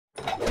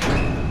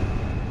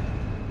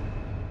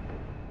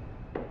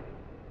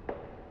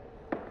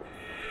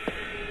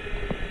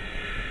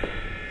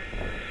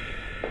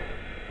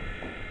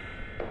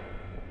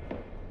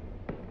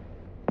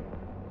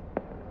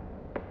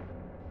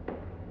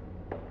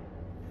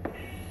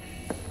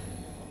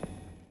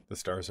The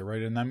stars are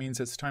right, and that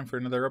means it's time for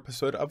another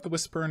episode of The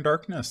Whisper in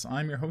Darkness.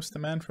 I'm your host, the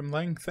Man from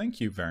Lang.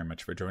 Thank you very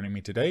much for joining me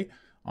today.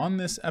 On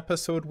this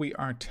episode, we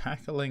are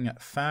tackling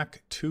FAQ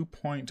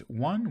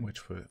 2.1,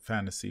 which was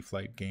Fantasy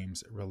Flight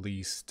Games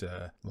released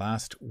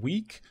last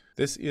week.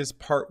 This is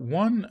part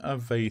one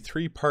of a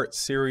three-part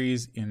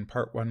series. In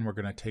part one, we're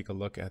going to take a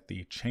look at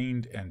the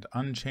Chained and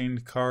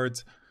Unchained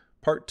cards.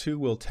 Part two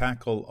will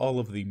tackle all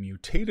of the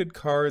mutated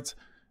cards.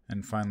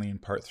 And finally, in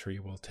part three,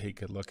 we'll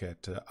take a look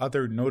at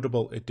other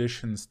notable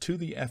additions to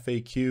the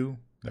FAQ.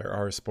 There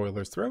are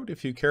spoilers throughout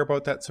if you care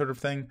about that sort of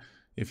thing.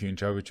 If you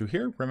enjoy what you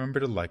hear, remember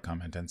to like,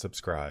 comment, and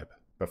subscribe.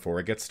 Before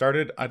we get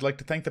started, I'd like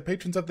to thank the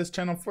patrons of this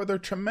channel for their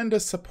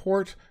tremendous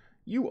support.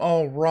 You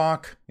all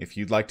rock. If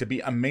you'd like to be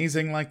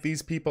amazing like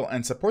these people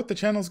and support the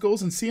channel's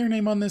goals and see your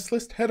name on this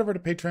list, head over to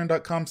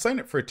patreon.com, sign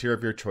up for a tier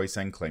of your choice,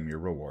 and claim your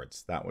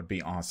rewards. That would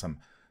be awesome.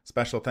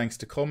 Special thanks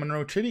to Cole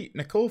Monroe Chitty,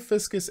 Nicole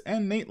Fiscus,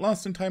 and Nate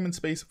Lost in Time and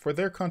Space for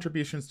their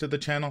contributions to the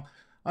channel.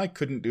 I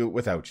couldn't do it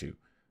without you.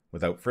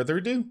 Without further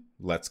ado,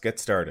 let's get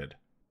started.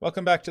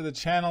 Welcome back to the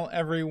channel,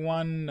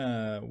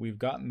 everyone. We've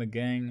gotten the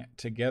gang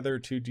together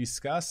to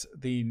discuss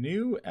the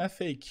new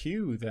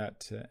FAQ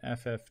that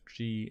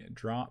FFG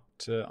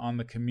dropped on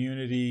the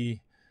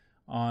community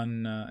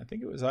on, I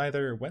think it was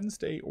either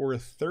Wednesday or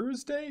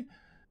Thursday.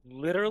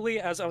 Literally,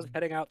 as I was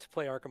heading out to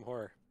play Arkham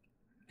Horror,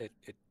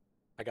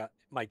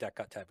 my deck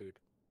got tabooed.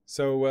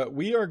 So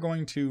we are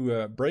going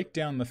to break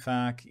down the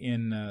FAQ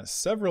in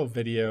several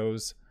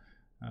videos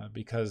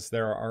because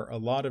there are a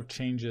lot of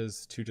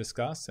changes to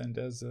discuss, and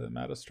as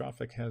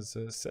Matastrophic has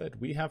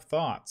said, we have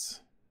thoughts.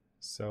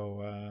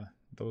 So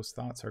those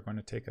thoughts are going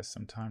to take us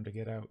some time to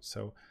get out.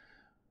 So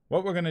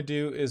what we're going to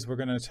do is we're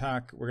going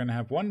to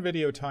have one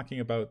video talking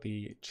about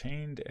the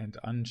Chained and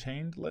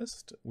Unchained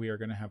list. We are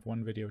going to have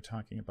one video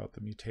talking about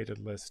the mutated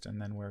list,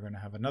 and then we're going to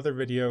have another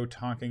video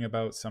talking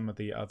about some of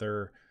the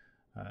other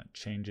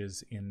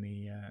changes in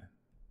the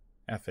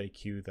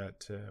FAQ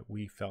that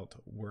we felt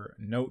were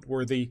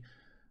noteworthy.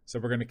 So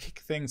we're going to kick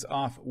things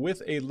off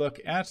with a look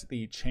at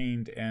the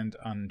Chained and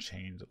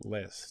Unchained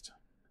list.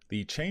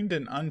 The Chained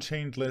and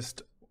Unchained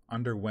list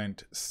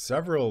underwent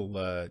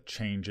several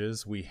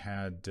changes. We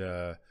had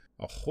a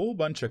whole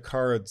bunch of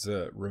cards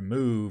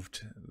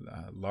removed,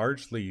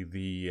 largely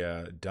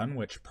the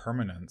Dunwich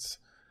permanents,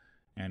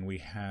 and we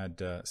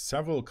had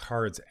several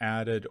cards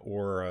added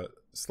or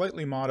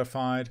slightly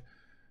modified.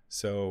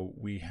 So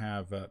we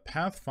have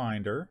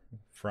Pathfinder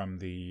from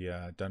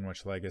the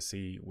Dunwich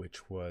Legacy,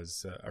 which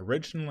was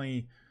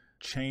originally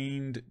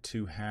chained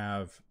to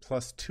have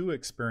 +2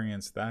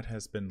 experience. That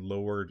has been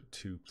lowered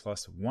to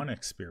 +1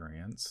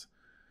 experience.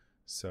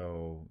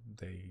 So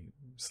they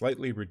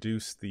slightly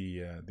reduced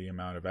the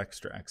amount of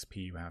extra XP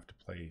you have to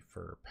play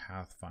for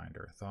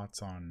Pathfinder.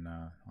 Thoughts on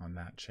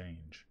that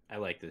change? I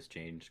like this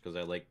change because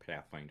I like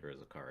Pathfinder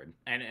as a card.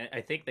 And I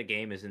think the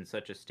game is in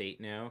such a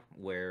state now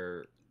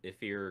where if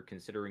you're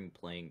considering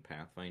playing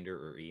Pathfinder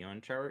or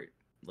Eon Chart,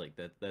 like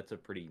that's a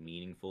pretty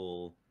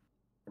meaningful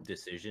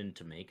decision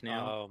to make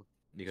now.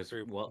 Because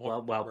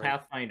while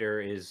Pathfinder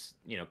is,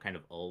 kind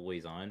of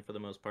always on for the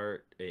most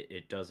part,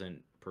 it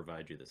doesn't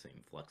provide you the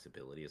same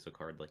flexibility as a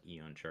card like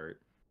Eon Chart.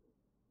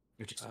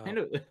 Which is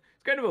it's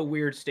kind of a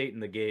weird state in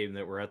the game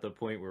that we're at the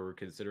point where we're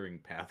considering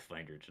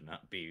Pathfinder to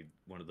not be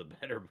one of the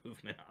better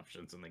movement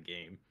options in the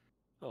game.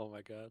 Oh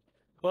my god.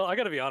 Well, I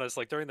gotta be honest,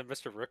 like during the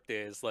Mr. Rook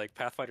days, like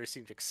Pathfinder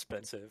seemed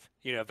expensive.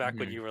 Back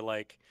when you were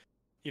like,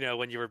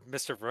 when you were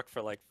Mr. Rook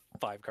for like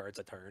 5 cards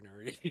a turn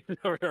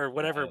or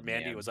whatever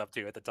Mandy was up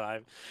to at the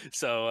time.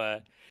 So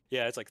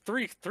yeah, it's like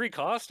three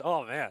cost.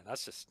 Oh man,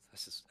 that's just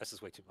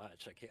way too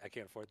much. I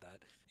can't afford that.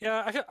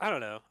 Yeah, I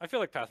don't know. I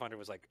feel like Pathfinder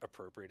was like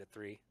appropriate at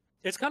 3.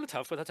 It's kind of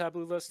tough with a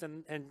taboo list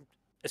and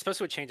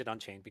especially with Chained and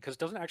Unchained because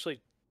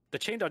the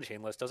Chained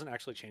Unchained list doesn't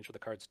actually change what the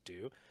cards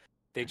do.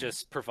 They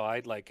just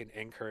provide like an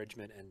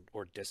encouragement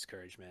or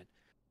discouragement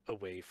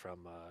away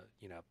from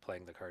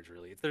playing the cards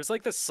really. There's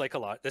like this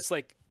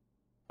like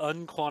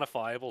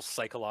unquantifiable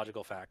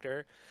psychological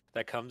factor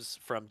that comes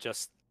from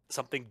just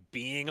something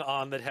being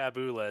on the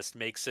taboo list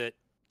makes it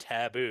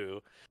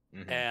taboo.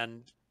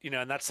 And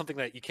and that's something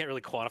that you can't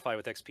really quantify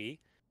with XP,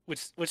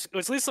 which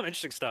leads some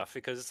interesting stuff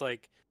because it's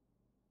like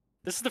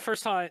this is the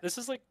first time is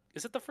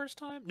it the first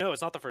time? No,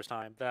 it's not the first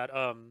time that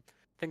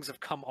things have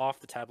come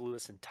off the taboo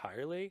list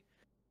entirely.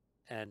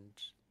 And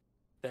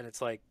then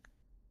it's like,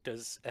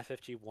 does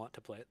FFG want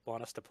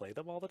us to play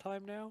them all the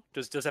time now?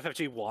 Does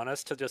FFG want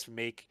us to just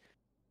make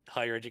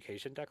higher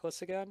education deck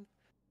lists again?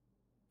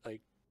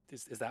 Like,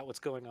 is that what's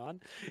going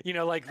on?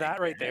 Like that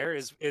right there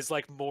is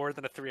like more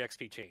than a 3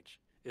 XP change.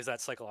 Is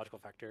that psychological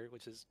factor,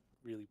 which is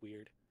really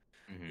weird.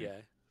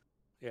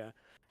 Yeah.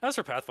 As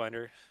for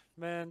Pathfinder,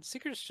 man,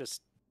 Seekers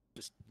just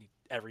need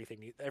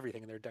everything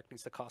in their deck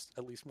needs to cost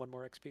at least 1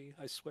 more XP.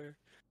 I swear.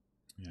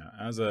 Yeah,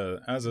 as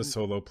a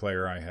solo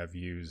player, I have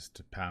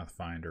used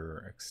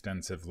Pathfinder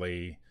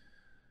extensively.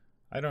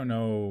 I don't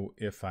know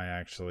if I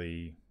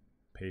actually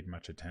paid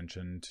much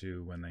attention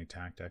to when they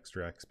tacked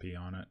extra XP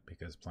on it,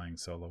 because playing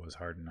solo is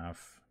hard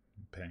enough.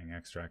 Paying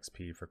extra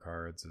XP for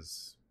cards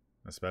is,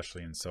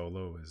 especially in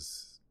solo,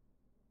 is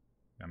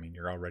I mean,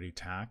 you're already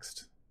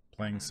taxed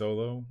playing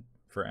solo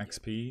for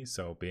XP,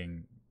 so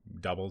being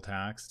double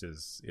taxed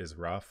is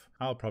rough.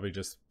 I'll probably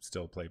just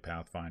still play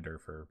Pathfinder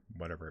for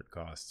whatever it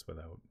costs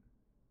without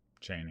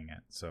chaining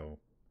it. So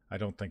I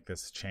don't think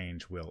this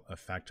change will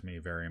affect me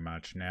very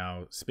much.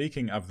 Now,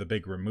 speaking of the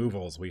big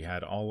removals, we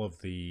had all of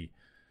the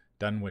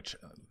Dunwich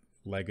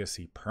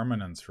Legacy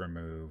permanents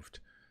removed,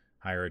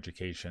 higher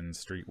education,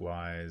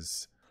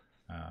 streetwise,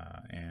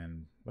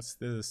 and what's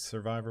the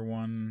Survivor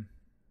one?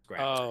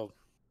 Scrapper. Oh,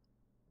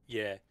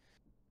 yeah.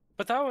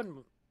 But that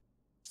one,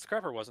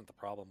 Scrapper wasn't the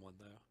problem one,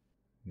 though.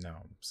 No.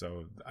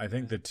 So I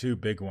think the two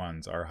big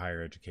ones are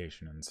higher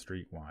education and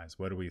streetwise.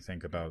 What do we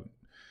think about...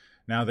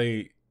 Now,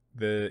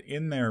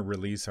 in their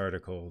release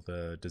article,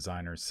 the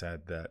designers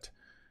said that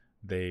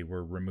they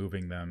were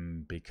removing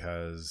them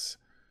because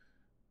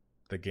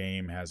the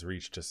game has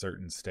reached a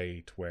certain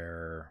state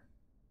where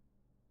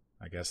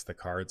I guess the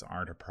cards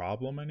aren't a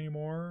problem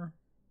anymore.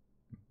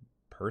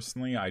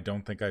 Personally, I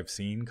don't think I've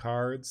seen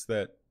cards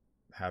that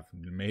have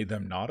made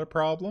them not a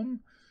problem.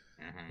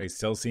 They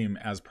still seem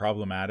as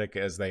problematic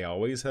as they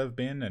always have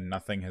been, and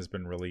nothing has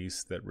been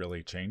released that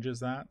really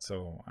changes that.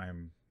 So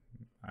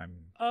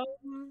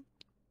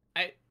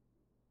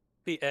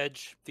the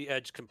edge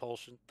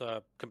compulsion,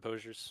 the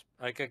composures.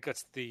 I think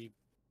that's the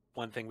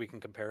one thing we can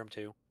compare them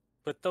to.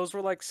 But those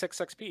were like 6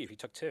 XP if you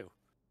took 2.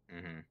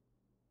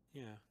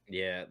 Yeah.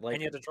 Yeah,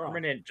 like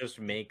permanent just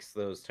makes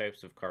those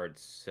types of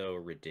cards so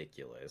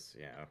ridiculous.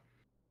 Yeah.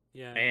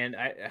 Yeah. And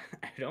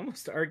I'd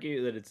almost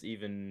argue that it's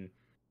even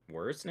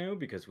worse now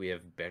because we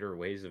have better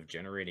ways of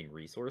generating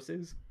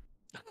resources.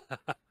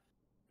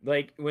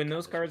 Like when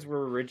those cards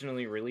were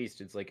originally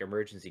released, it's like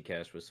emergency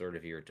cash was sort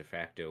of your de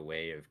facto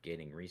way of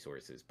getting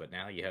resources. But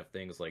now you have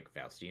things like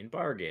Faustian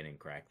Bargain and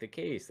Crack the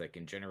Case that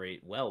can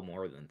generate well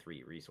more than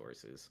 3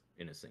 resources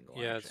in a single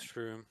action. That's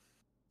true.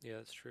 Yeah,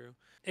 that's true.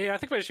 Yeah, I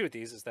think my issue with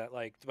these is that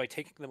like by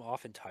taking them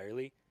off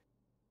entirely,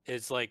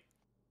 is like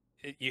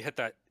you hit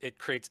that it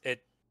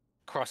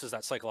crosses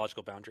that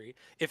psychological boundary.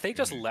 If they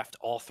just left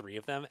all 3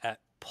 of them at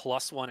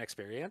 +1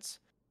 experience,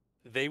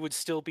 they would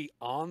still be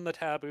on the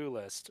taboo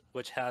list,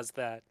 which has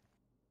that,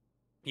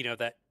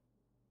 that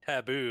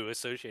taboo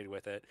associated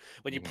with it.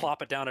 When you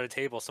plop it down at a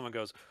table, someone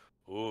goes,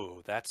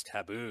 "Ooh, that's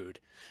tabooed,"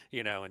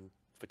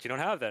 but you don't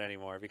have that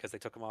anymore because they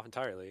took them off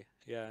entirely.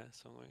 Yeah,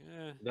 so I'm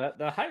like,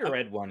 The higher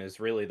ed one is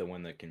really the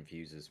one that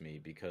confuses me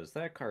because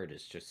that card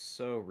is just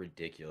so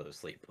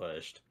ridiculously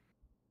pushed.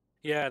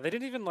 Yeah, they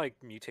didn't even like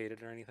mutate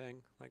it or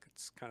anything. Like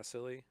it's kind of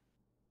silly.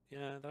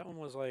 Yeah, that one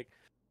was like,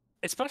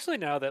 especially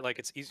now that like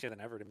it's easier than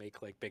ever to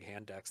make like big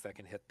hand decks that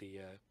can hit the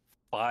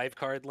 5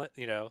 card,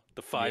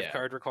 the 5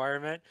 card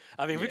requirement.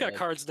 I mean, we got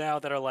cards now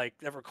that are like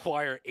that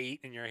require 8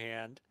 in your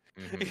hand,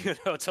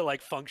 to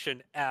like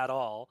function at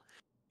all.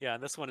 Yeah,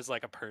 and this one is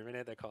like a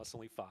permanent that costs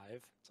only 5.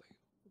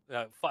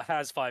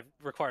 It's like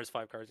requires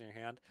 5 cards in your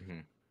hand.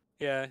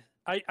 Yeah,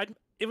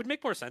 it would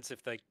make more sense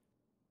if they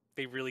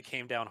really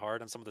came down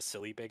hard on some of the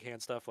silly big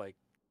hand stuff like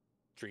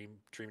Dream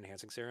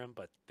Enhancing Serum,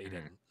 but they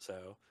didn't.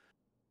 So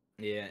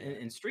yeah,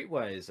 and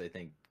Streetwise, I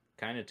think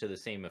kind of to the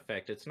same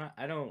effect. It's not.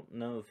 I don't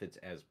know if it's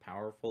as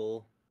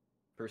powerful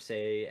per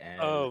se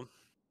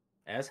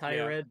as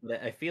higher ed,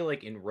 but I feel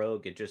like in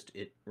Rogue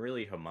it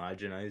really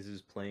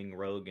homogenizes playing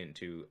Rogue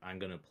into I'm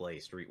gonna play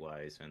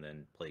Streetwise and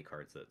then play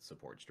cards that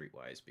support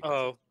Streetwise.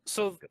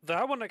 So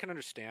that one I can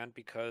understand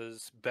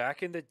because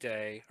back in the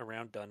day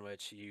around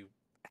Dunwich, you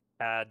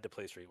had to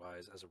play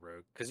Streetwise as a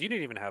Rogue because you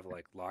didn't even have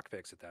like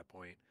lockpicks at that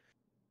point.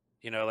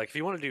 Like if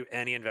you want to do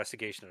any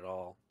investigation at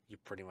all, you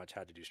pretty much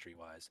had to do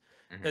Streetwise.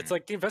 It's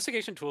like the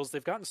investigation tools,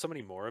 they've gotten so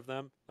many more of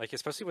them, like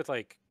especially with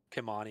like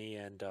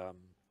Kimani and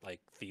like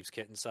Thieves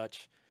Kit and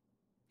such.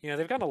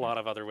 They've gotten a lot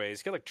of other ways.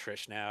 You got like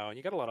Trish now, and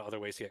you got a lot of other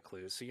ways to get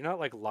clues. So you're not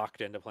like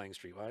locked into playing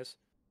Streetwise.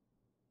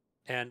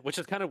 And which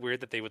is kind of weird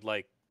that they would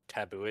like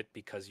taboo it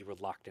because you were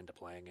locked into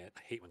playing it.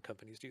 I hate when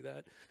companies do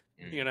that.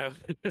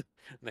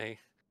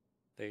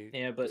 They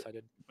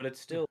decided. But it's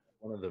still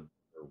one of the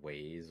better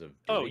ways of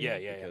doing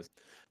because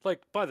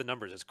like by the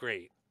numbers it's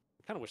great.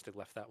 I kind of wish they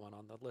left that one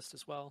on the list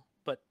as well,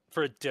 but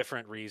for a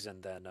different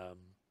reason than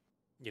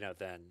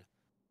than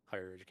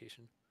higher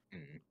education.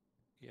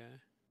 Yeah.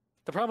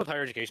 The problem with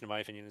higher education, in my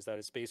opinion, is that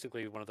it's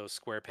basically one of those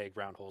square peg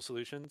round hole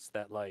solutions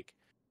that like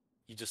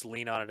you just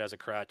lean on it as a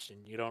crutch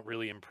and you don't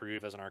really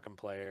improve as an Arkham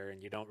player,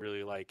 and you don't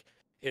really like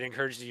it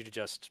encourages you to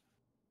just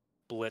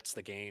blitz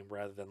the game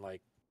rather than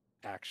like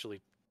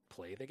actually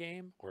play the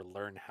game or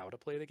learn how to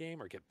play the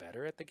game or get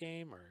better at the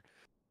game or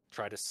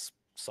try to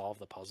solve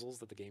the puzzles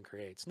that the game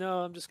creates.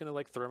 No, I'm just going to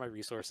like throw my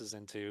resources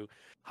into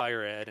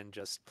higher ed and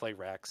just play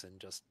Rex and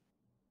just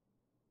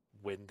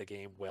win the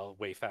game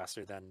way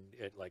faster than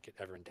it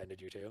ever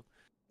intended you to.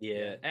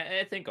 Yeah,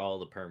 I think all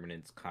the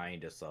permanents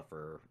kind of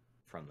suffer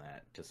from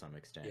that to some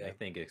extent. I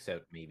think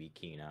except maybe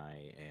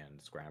Kenai and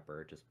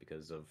Scrapper, just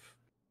because of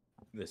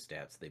the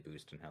stats they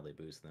boost and how they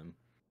boost them.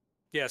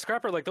 Yeah,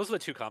 Scrapper, like those are the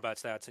 2 combat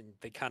stats, and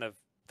they kind of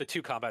the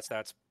 2 combat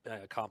stats,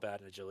 combat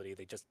and agility.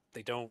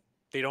 They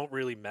don't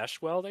really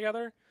mesh well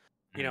together,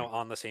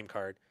 on the same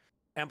card.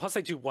 And plus,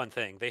 they do one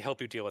thing: they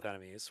help you deal with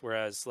enemies.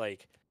 Whereas,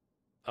 like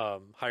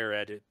higher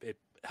ed, it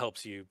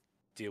helps you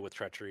deal with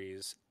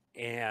treacheries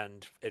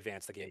and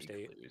advance the game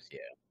state. Clues,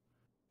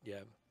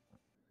 Yeah.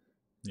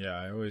 Yeah,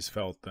 I always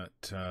felt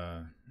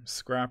that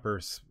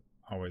scrappers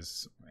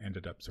always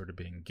ended up sort of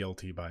being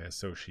guilty by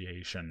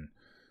association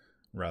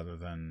rather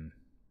than,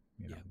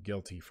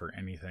 guilty for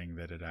anything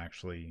that it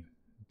actually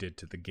did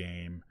to the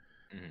game.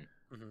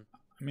 Mm-hmm. Mm-hmm.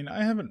 I mean,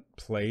 I haven't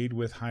played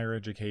with higher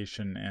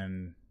education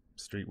and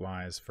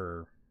Streetwise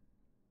for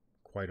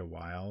quite a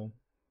while.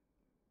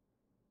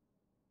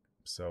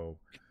 So,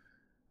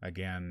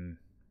 again,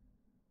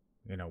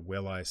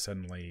 will I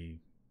suddenly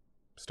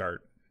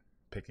start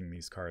picking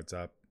these cards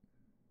up?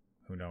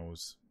 Who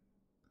knows?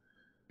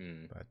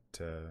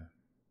 But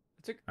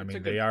I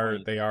mean, they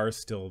are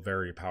still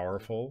very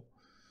powerful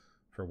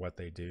for what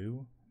they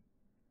do,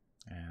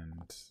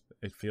 and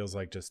it feels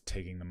like just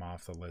taking them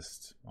off the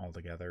list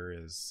altogether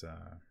is.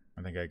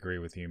 I think I agree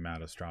with you,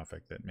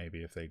 Matastrophic, that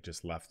maybe if they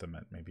just left them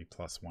at maybe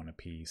 +1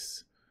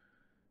 apiece,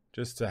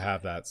 just to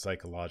have that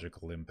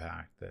psychological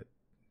impact that,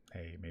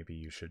 hey, maybe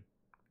you should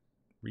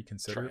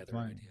reconsider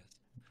playing.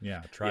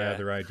 Try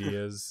other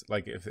ideas.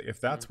 Like if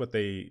that's what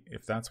the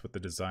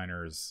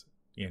designers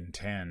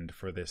intend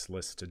for this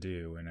list to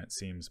do, and it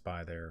seems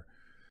by the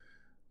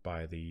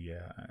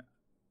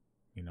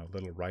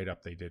little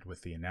write-up they did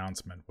with the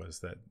announcement was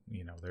that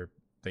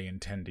they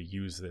intend to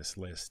use this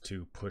list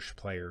to push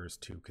players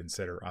to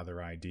consider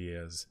other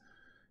ideas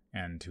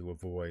and to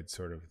avoid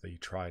sort of the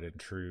tried and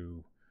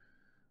true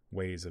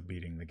ways of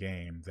beating the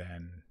game,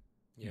 then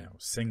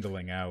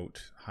singling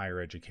out higher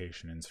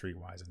education and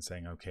Streetwise and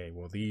saying, okay,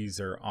 well, these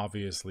are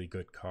obviously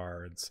good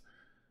cards,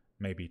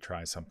 maybe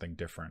try something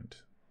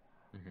different.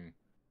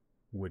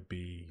 would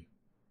be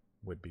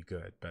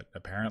good, but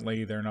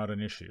apparently they're not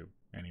an issue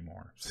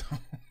anymore. So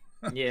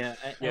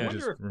I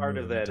wonder if part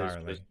of that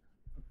is just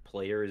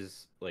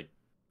players like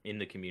in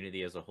the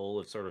community as a whole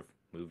have sort of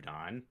moved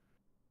on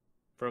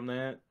from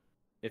that,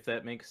 if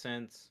that makes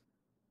sense.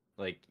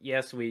 Like,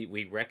 yes,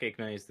 we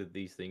recognize that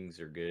these things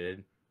are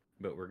good,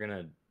 but we're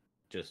gonna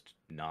just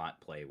not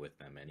play with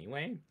them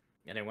anyway.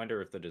 And I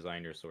wonder if the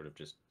designers sort of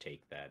just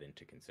take that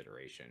into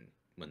consideration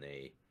when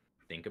they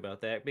think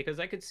about that, because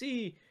I could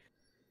see,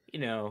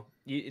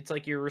 it's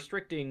like you're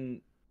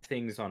restricting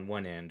things on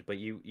one end, but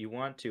you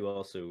want to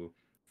also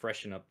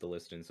freshen up the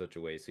list in such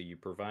a way so you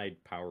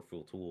provide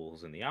powerful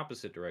tools in the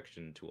opposite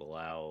direction to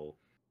allow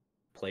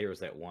players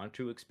that want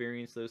to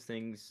experience those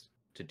things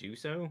to do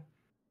so.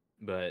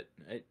 But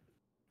I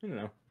don't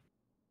know.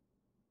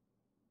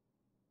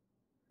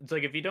 It's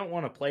like if you don't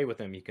want to play with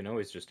them, you can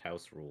always just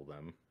house rule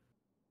them.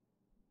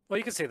 Well,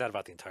 you can say that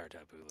about the entire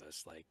taboo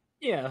list. Like,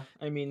 yeah,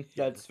 I mean,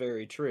 that's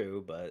very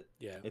true, but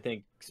yeah, I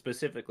think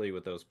specifically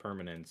with those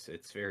permanents,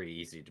 it's very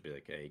easy to be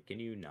like, hey, can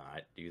you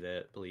not do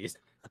that, please?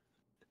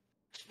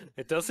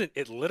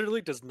 It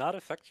literally does not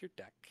affect your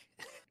deck.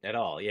 At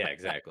all, yeah,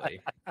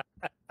 exactly.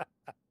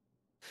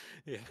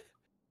 Yeah.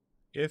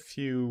 If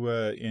you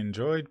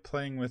enjoyed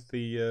playing with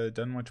the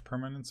Dunwich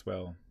permanents,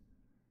 well,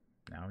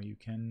 now you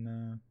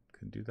can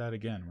do that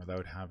again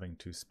without having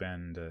to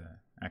spend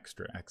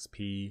extra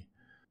XP.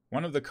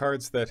 One of the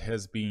cards that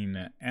has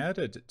been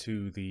added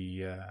to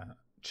the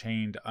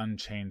chained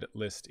unchained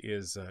list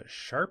is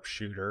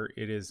Sharpshooter.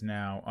 It is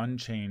now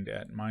unchained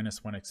at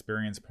 -1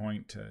 experience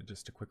point.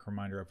 Just a quick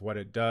reminder of what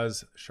it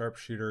does.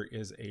 Sharpshooter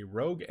is a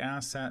rogue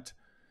asset,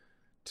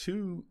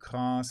 2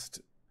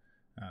 cost,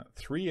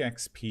 3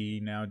 XP,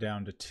 now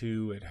down to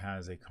 2. It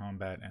has a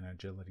combat and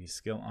agility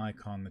skill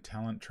icon. The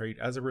talent trait: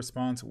 as a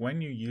response,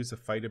 when you use a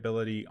fight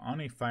ability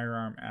on a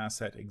firearm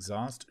asset,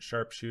 exhaust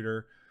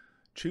Sharpshooter.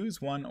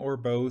 Choose one or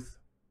both.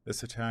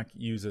 This attack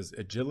uses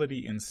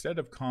agility instead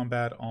of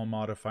combat. All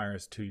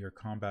modifiers to your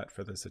combat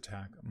for this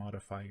attack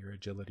modify your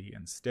agility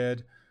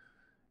instead.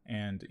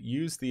 And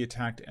use the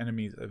attacked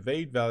enemy's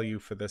evade value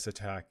for this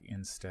attack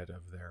instead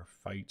of their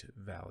fight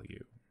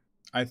value.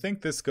 I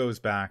think this goes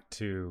back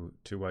to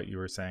what you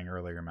were saying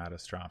earlier,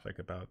 Matastrophic,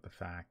 about the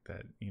fact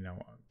that,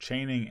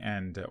 chaining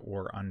and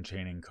or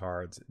unchaining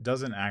cards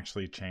doesn't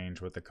actually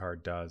change what the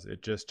card does.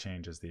 It just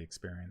changes the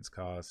experience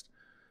cost.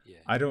 Yeah.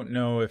 I don't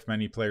know if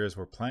many players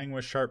were playing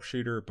with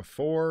Sharpshooter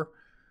before,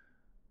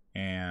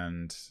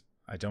 and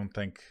I don't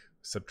think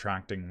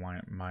subtracting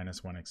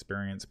 -1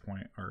 experience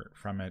point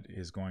from it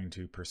is going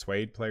to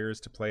persuade players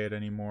to play it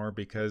anymore,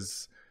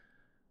 because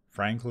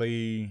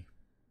frankly,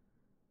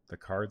 the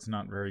card's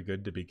not very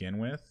good to begin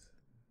with.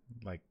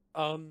 Like,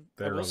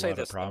 there are a lot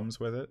of problems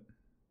with it.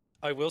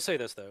 I will say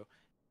this though.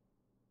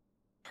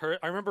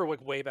 I remember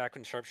way back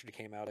when Sharpshooter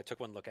came out, I took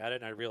one look at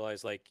it and I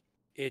realized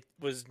it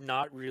was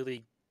not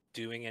really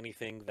doing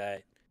anything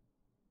that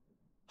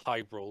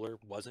High Roller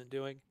wasn't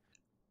doing,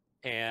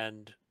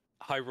 and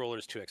High Roller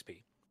is 2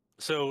 XP.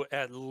 So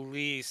at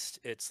least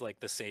it's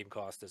the same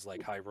cost as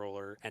High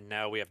Roller, and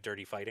now we have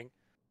Dirty Fighting,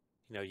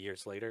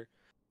 years later.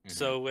 Mm-hmm.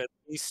 So at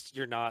least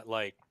you're not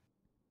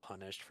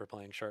punished for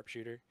playing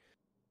Sharpshooter.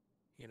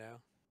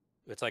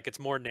 It's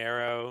more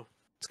narrow.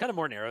 It's kind of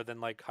more narrow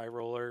than High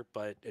Roller,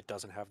 but it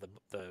doesn't have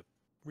the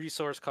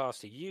resource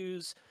cost to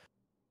use.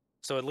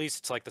 So at least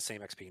it's like the same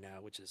XP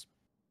now, which is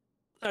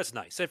that's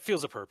nice. It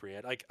feels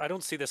appropriate. Like I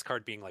don't see this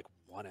card being like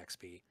 1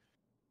 XP.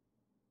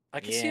 I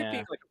can see it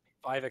being like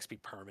 5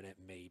 XP permanent,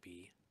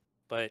 maybe,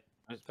 but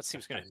that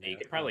seems kind of. You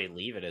could probably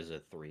leave it as a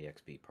 3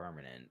 XP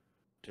permanent.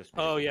 Just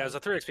oh yeah, as a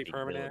 3 XP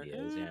permanent.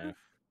 Yeah.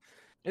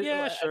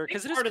 Yeah, sure,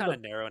 because it is kind of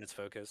narrow in its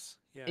focus.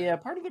 Yeah. Yeah,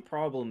 part of the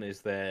problem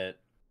is that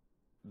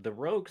the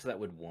rogues that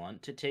would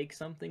want to take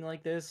something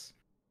like this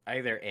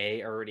either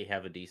A, already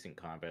have a decent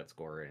combat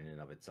score in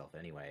and of itself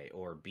anyway,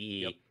 or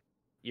B,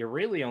 you're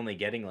really only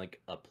getting like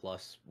a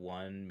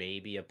 +1,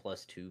 maybe a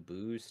 +2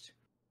 boost.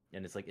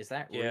 And it's like, is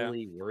that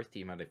really worth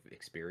the amount of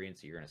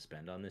experience you're going to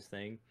spend on this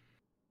thing?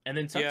 And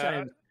then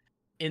sometimes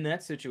in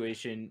that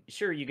situation,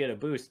 sure, you get a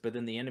boost, but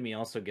then the enemy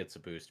also gets a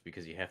boost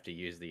because you have to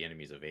use the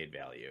enemy's evade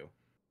value.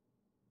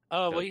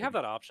 Oh, well, you have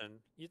that option.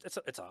 It's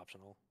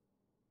optional.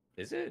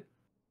 Is it?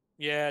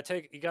 Yeah,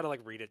 you got to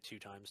like read it 2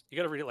 times. You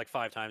got to read it like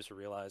 5 times to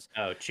realize.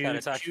 Oh,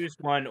 choose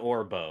one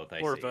or both.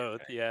 Or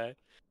both, okay.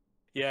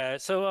 Yeah.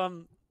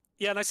 So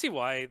yeah, and I see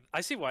why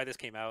this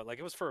came out. Like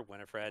it was for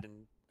Winifred,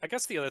 and I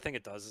guess the other thing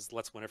it does is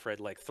lets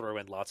Winifred like throw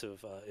in lots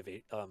of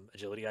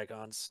agility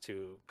icons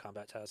to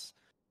combat tests.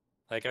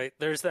 Like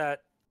there's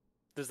that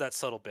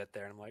subtle bit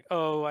there, and I'm like,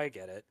 oh, I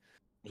get it.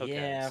 Okay,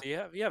 yeah,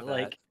 so you have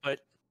like, that, but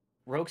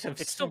rogues have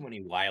so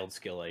many wild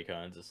skill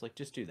icons. It's like,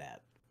 just do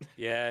that.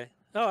 Yeah.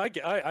 Oh,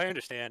 I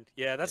understand.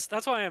 Yeah, that's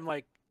why I'm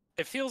like,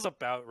 it feels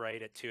about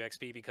right at 2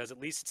 XP because at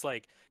least it's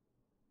like,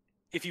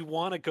 if you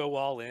want to go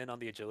all in on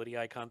the agility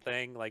icon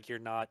thing, like you're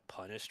not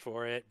punished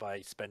for it by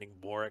spending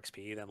more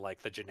XP than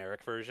like the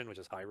generic version, which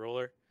is High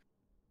Roller.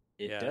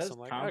 It does so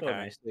like, combo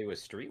nicely with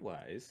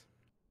Streetwise.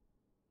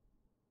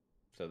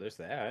 So there's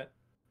that.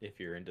 If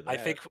you're into that, I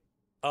think.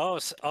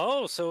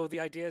 So the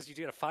idea is you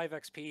do a 5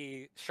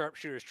 XP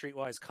sharpshooter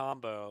Streetwise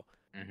combo.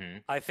 Mm-hmm.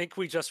 I think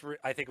we just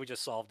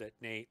solved it,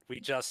 Nate. We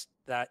just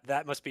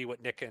that must be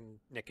what Nick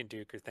and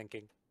Duke are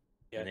thinking.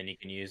 Yeah. And then you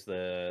can use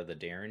the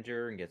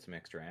Derringer and get some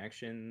extra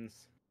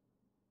actions.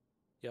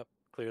 Yep,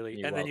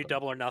 clearly. And then you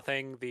double or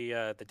nothing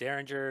the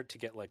Derringer to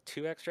get like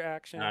 2 extra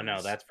actions.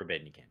 No, that's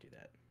forbidden. You can't do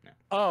that. No.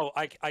 Oh,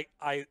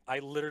 I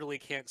literally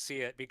can't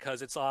see it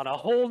because it's on a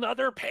whole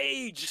nother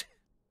page.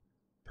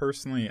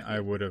 Personally,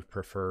 I would have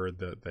preferred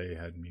that they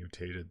had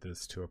mutated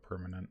this to a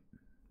permanent.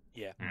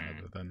 Yeah.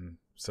 Rather than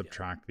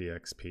subtract the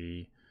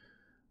XP,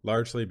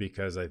 largely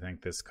because I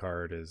think this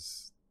card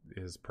is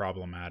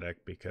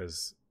problematic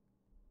because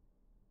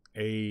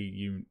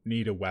you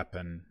need a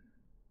weapon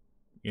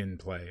in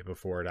play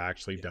before it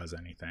actually does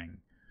anything.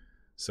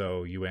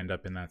 So you end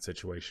up in that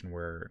situation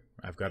where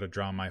I've got to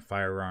draw my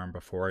firearm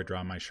before I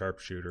draw my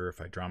sharpshooter.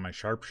 If I draw my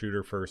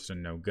sharpshooter first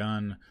and no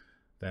gun,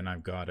 then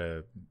I've got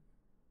to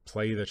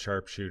play the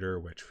sharpshooter,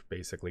 which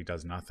basically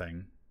does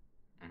nothing.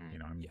 You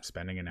know, I'm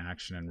spending an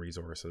action and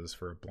resources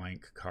for a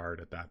blank card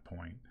at that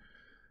point.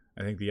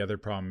 I think the other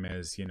problem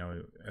is, you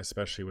know,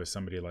 especially with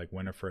somebody like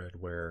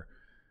Winifred, where,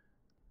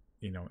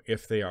 you know,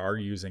 if they are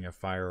using a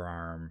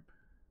firearm,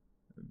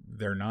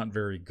 they're not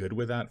very good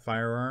with that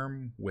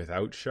firearm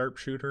without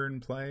sharpshooter in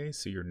play.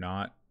 So you're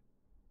not,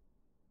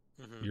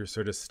 you're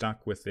sort of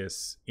stuck with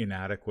this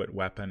inadequate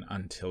weapon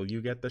until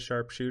you get the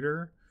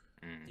sharpshooter.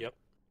 Yep.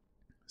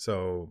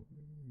 So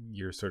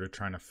you're sort of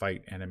trying to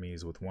fight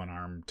enemies with one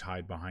arm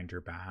tied behind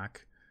your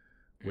back,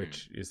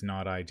 which is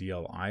not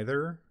ideal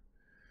either.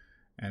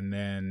 And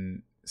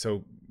then,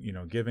 so, you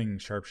know, giving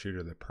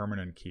sharpshooter the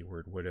permanent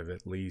keyword would have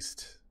at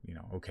least, you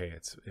know, okay,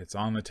 it's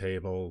on the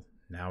table.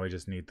 Now I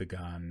just need the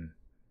gun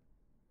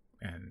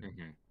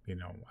and, you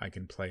know, I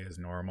can play as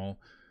normal.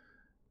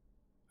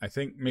 I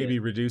think maybe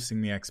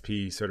reducing the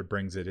XP sort of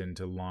brings it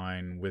into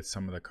line with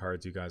some of the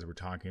cards you guys were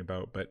talking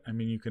about. But I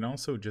mean, you can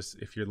also just,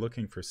 if you're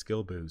looking for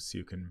skill boosts,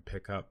 you can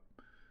pick up,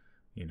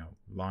 you know,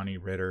 Lonnie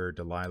Ritter,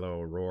 Delilah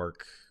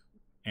O'Rourke,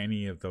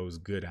 any of those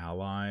good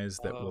allies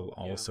that will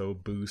also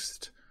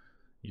boost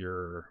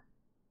your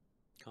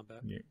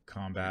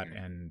combat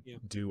and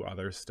do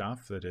other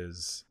stuff that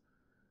is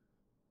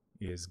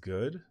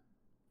good.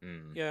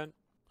 Yeah,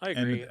 I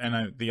agree.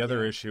 And the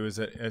other issue is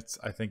that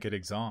I think it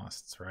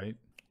exhausts, right?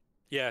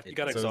 Yeah, you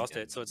got to exhaust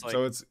it. So it's like,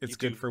 it's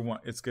good for one.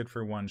 It's good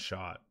for one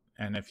shot.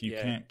 And if you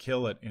can't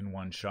kill it in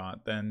one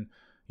shot, then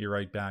you're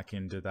right back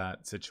into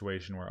that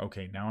situation where,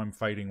 okay, now I'm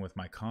fighting with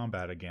my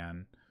combat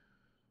again,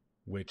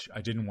 which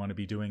I didn't want to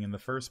be doing in the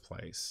first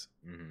place.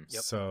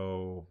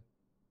 So,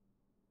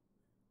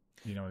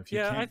 you know, if you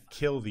can't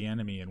kill the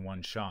enemy in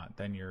one shot,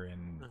 then you're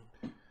in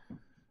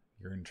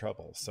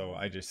trouble. So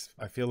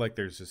I feel like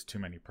there's just too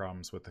many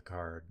problems with the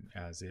card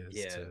as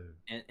is.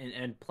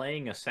 And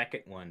playing a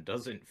second one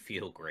doesn't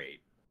feel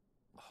great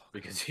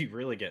because you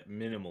really get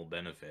minimal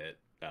benefit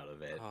out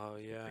of it. Oh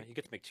yeah, you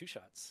get to make 2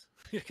 shots.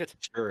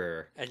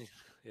 Sure. And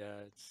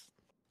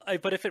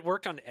but if it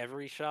worked on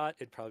every shot,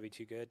 it'd probably be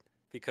too good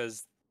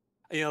because,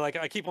 you know, like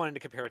I keep wanting to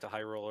compare it to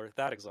High Roller.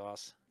 That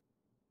exhausts.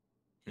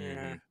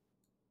 Yeah.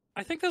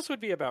 I think this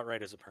would be about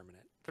right as a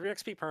permanent. 3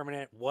 XP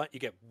permanent. You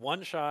get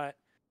 1 shot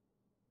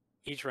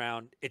each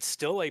round. It's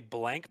still a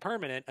blank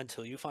permanent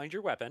until you find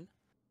your weapon.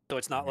 So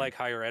it's not like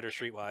Higher Ed or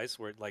Streetwise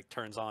where it like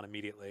turns on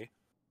immediately.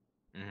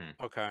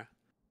 Okay.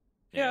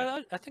 Yeah.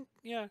 I think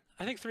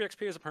 3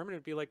 XP as a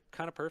permanent would be like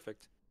kind of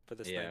perfect for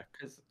this Yeah, thing.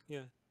 because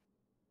Yeah.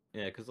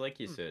 yeah, because like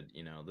you Hmm. said,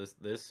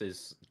 this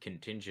is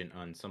contingent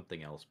on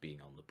something else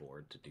being on the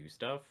board to do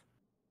stuff.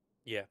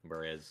 Yeah.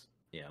 Whereas,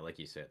 yeah, like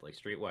you said, like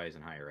Streetwise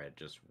and Higher Ed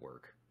just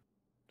work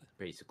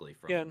basically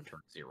from Yeah.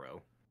 turn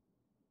 0.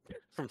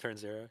 From turn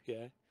 0.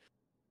 Yeah.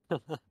 Yeah.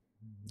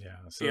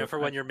 Yeah, So for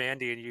when you're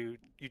Mandy and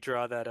you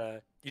draw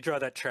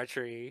that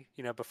treachery,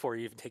 before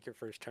you even take your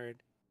first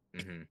turn.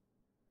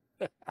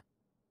 Mm-hmm.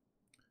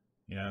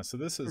 yeah, so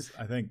this is,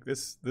 I think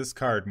this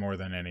card more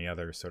than any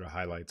other sort of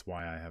highlights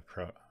why I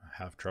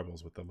have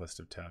troubles with the list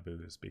of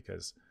taboos,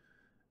 because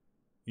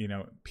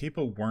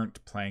people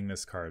weren't playing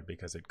this card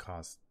because it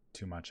cost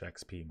too much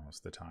XP most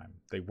of the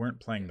time. They weren't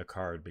playing the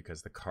card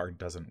because the card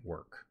doesn't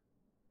work.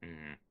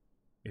 Mm-hmm.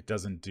 It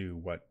doesn't do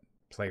what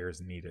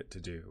players need it to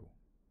do.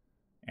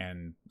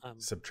 And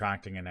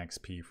subtracting an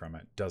XP from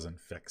it doesn't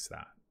fix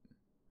that.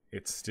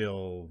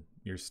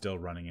 You're still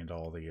running into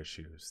all the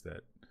issues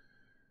that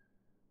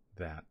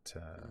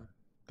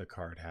the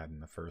card had in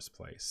the first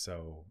place.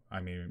 So,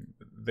 I mean,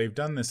 they've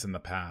done this in the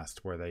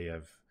past where they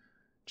have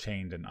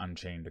chained and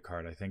unchained a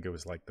card. I think it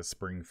was like the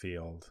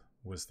Springfield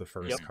was the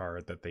first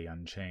card that they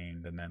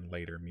unchained and then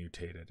later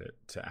mutated it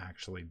to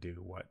actually do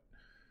what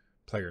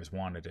players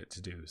wanted it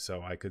to do.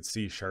 So I could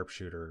see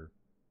Sharpshooter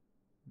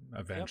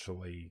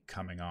eventually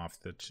coming off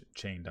the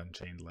chained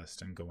unchained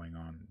list and going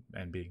on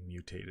and being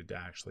mutated to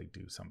actually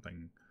do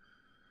something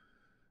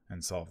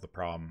and solve the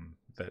problem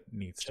that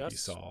needs to be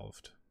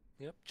solved.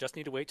 Yep, just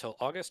need to wait till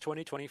August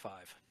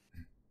 2025.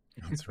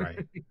 That's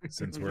right.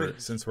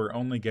 Since we're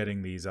only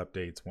getting these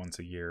updates once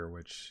a year,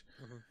 which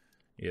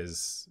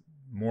is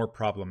more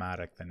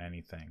problematic than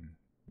anything,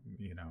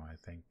 I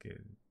think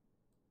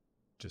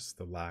just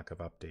the lack of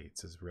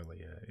updates is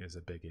really is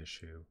a big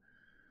issue.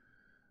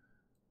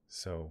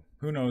 So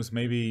who knows?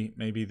 Maybe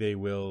they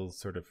will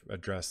sort of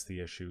address the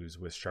issues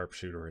with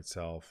Sharpshooter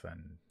itself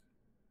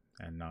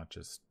and not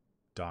just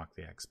dock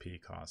the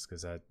XP cost,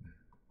 because I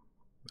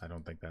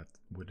don't think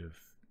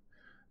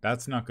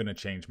that's not going to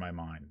change my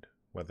mind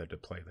whether to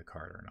play the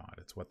card or not.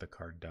 It's what the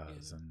card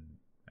does,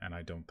 and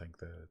I don't think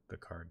the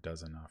card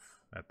does enough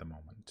at the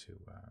moment to.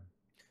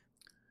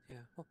 Yeah,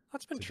 well,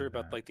 that's been true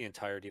about like the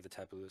entirety of the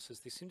taboo lists.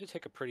 Is they seem to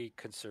take a pretty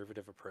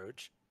conservative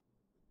approach,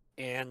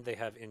 and they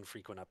have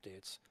infrequent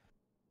updates.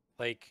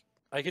 Like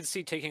I could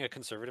see taking a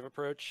conservative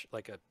approach,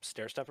 like a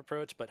stair-step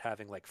approach, but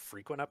having like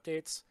frequent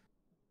updates.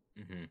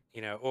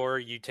 Or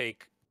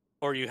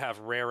you have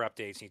rare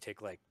updates and you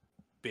take like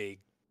big,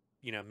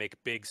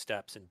 make big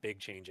steps and big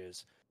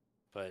changes.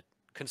 But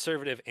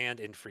conservative and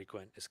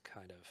infrequent is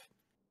kind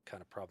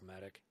of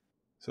problematic.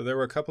 So there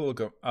were a couple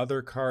of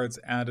other cards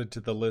added to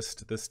the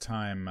list this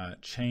time,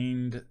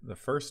 chained. The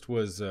first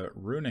was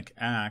Runic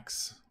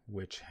Axe,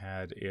 which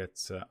had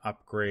its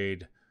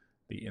upgrade,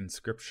 the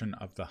Inscription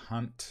of the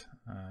Hunt,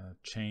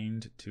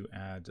 chained to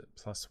add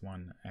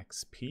 +1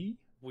 XP.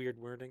 Weird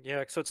wording.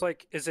 Yeah, so it's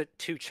like, is it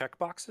 2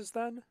 checkboxes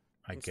then?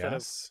 I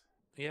guess.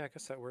 Yeah, I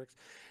guess that works.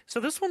 So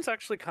this one's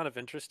actually kind of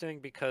interesting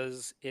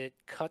because it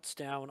cuts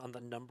down on the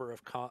number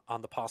of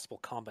on the possible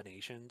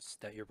combinations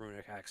that your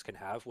Runic Axe can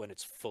have when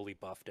it's fully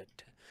buffed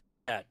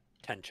at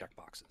 10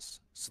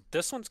 checkboxes. So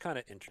this one's kind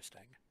of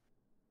interesting.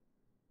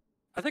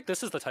 I think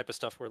this is the type of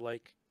stuff where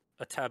like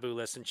a taboo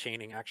list and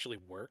chaining actually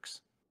works.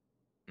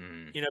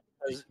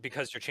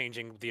 Because you're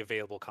changing the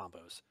available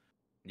combos.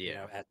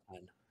 Yeah. At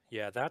 10.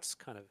 Yeah,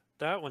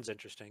 that one's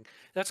interesting.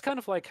 That's kind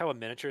of like how a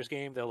miniatures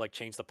game, they'll like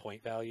change the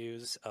point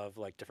values of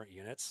like different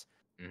units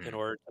in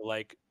order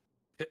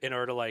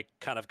to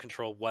kind of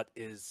control what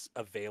is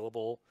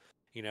available,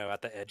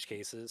 at the edge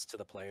cases to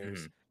the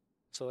players.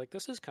 So like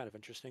this is kind of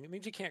interesting. It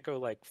means you can't go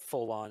like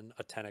full on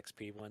a 10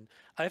 XP one.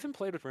 I haven't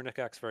played with Runic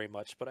Axe very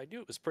much, but I knew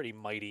it was pretty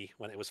mighty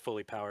when it was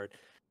fully powered.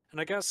 And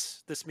I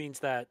guess this means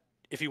that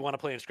if you want to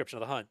play Inscription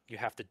of the Hunt, you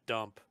have to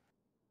dump,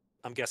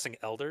 I'm guessing,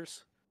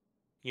 Elders.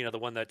 The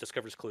one that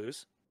discovers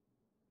clues.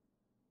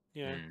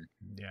 Yeah.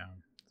 Yeah.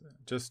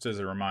 Just as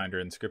a reminder,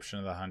 Inscription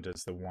of the Hunt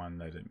is the one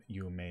that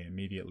you may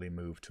immediately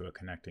move to a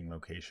connecting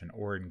location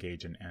or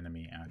engage an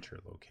enemy at your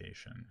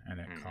location,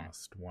 and it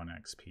costs 1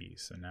 XP.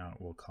 So now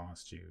it will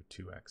cost you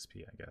 2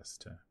 XP, I guess,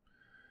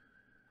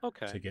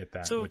 to get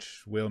that,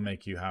 which will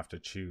make you have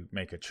to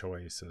make a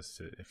choice as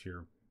to if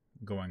you're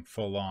going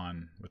full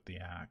on with the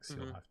axe,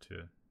 you'll have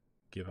to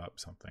give up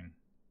something.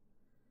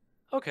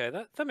 Okay,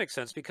 that makes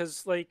sense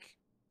because like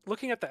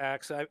looking at the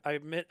axe, I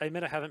admit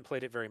I haven't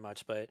played it very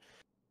much, but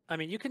I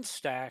mean you can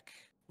stack.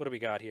 What do we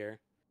got here?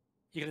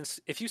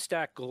 If you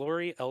stack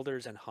Glory,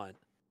 Elders, and Hunt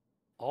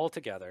all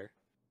together.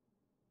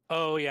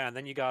 Oh yeah, and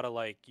then you gotta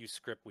like use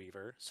Script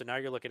Weaver. So now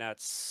you're looking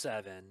at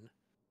 7.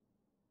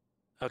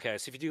 Okay,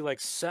 so if you do like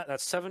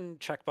that's 7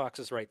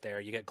 checkboxes right there.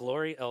 You get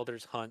Glory,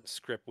 Elders, Hunt,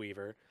 Script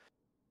Weaver.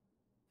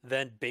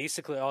 Then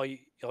basically all you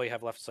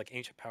have left is like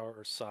Ancient Power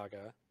or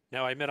Saga.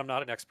 Now, I admit I'm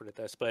not an expert at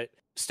this, but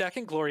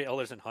stacking Glory,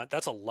 Elders, and Hunt,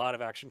 that's a lot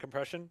of action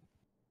compression.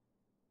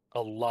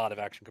 A lot of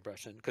action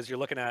compression, because you're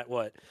looking at,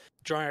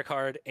 drawing a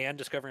card and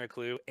discovering a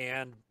clue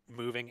and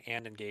moving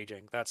and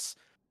engaging. That's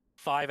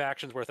 5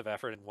 actions worth of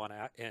effort in one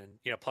and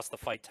plus the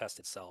fight test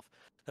itself.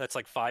 That's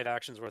like 5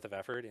 actions worth of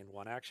effort in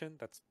one action.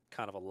 That's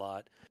kind of a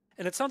lot.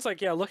 And it sounds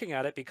like, yeah, looking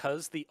at it,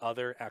 because the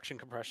other action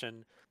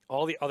compression,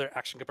 all the other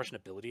action compression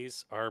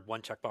abilities are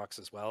one checkbox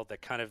as well.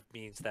 That kind of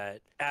means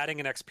that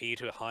adding an XP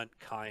to a hunt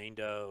kind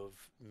of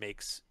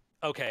makes,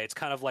 okay, it's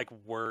kind of like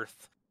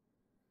worth,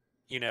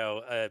 you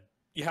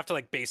have to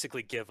like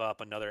basically give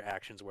up another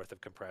action's worth of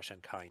compression,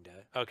 kinda.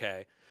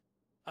 Okay.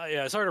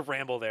 Yeah, sorry to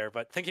ramble there,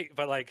 but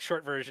like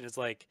short version is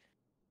like,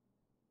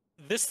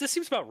 this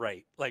seems about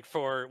right, like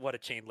for what a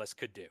chain list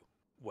could do.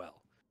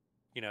 Well,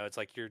 it's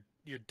like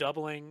you're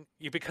doubling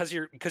because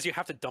you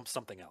have to dump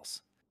something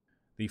else.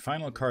 The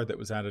final card that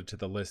was added to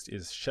the list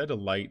is Shed a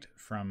Light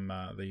from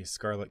the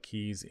Scarlet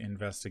Keys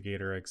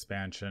Investigator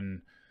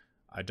expansion.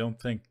 I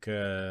don't think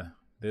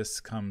this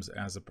comes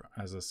as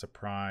a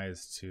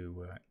surprise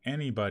to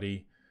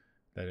anybody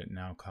that it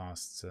now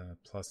costs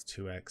plus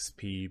 2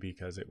 XP,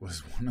 because it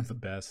was one of the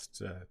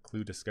best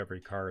clue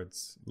discovery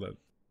cards,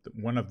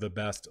 one of the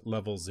best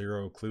level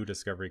 0 clue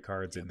discovery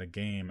cards in the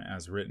game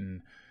as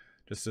written.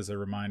 Just as a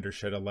reminder,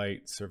 Shed a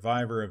Light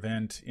Survivor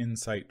event,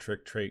 Insight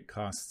Trick trait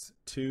costs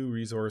 2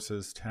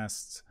 resources.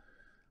 Tests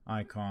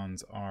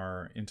icons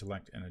are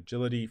Intellect and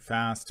Agility.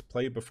 Fast,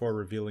 play before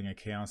revealing a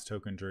Chaos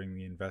token during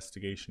the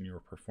investigation you are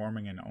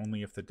performing, and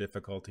only if the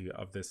difficulty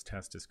of this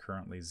test is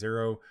currently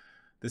 0.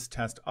 This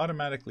test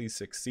automatically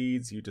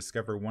succeeds. You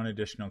discover 1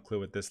 additional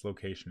clue at this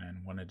location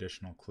and 1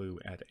 additional clue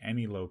at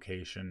any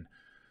location.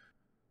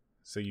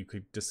 So you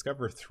could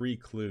discover 3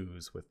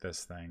 clues with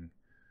this thing.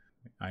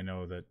 I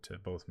know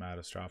that both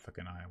Matastrophic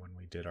and I, when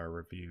we did our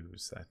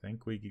reviews, I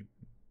think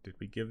did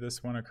we give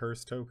this one a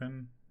curse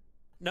token?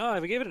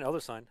 No, we gave it an Elder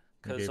Sign.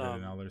 We gave it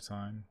an Elder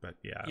Sign, but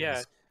yeah, it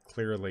was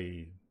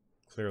clearly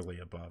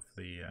above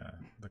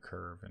the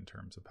curve in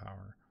terms of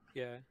power.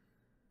 Yeah.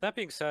 That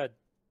being said,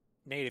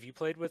 Nate, have you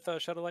played with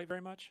Shadow Light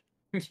very much?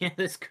 Yeah,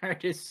 this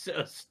card is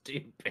so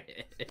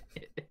stupid.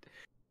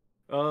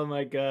 Oh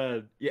my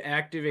god. You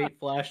activate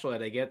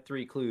Flashlight, I get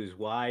 3 clues.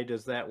 Why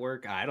does that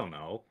work? I don't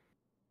know.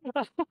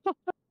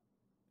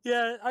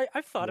 Yeah,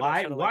 I've thought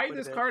about Shadow Light. Why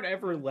this card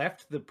ever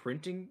left the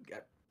printing?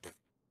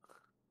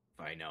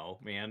 I know,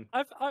 man.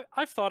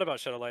 I've thought about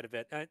Shadow Light a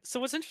bit. So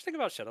what's interesting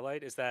about Shadow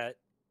Light is that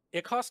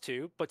it costs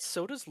 2, but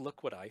so does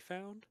Look What I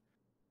Found.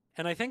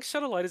 And I think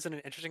Shadow Light is in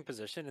an interesting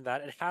position in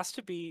that it has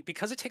to be,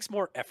 because it takes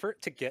more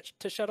effort to get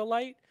to Shadow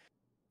Light,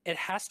 it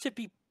has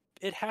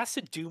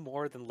to do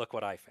more than Look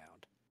What I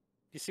Found.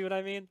 You see what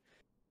I mean?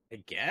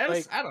 I guess?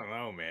 Like, I don't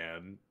know,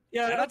 man.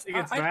 Yeah, I don't think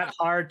it's that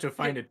hard to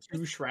find a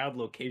 2-shroud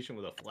location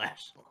with a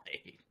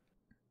flashlight.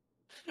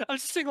 I'm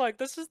just saying, like,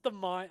 this is the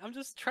mind. I'm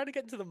just trying to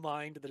get into the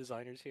mind of the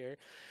designers here.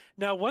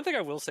 Now, one thing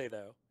I will say,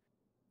 though,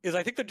 is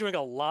I think they're doing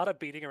a lot of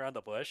beating around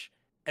the bush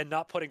and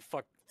not putting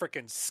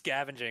freaking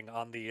scavenging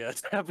on the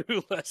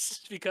taboo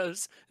list,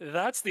 because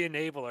that's the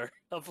enabler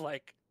of,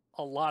 like,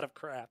 a lot of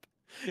crap.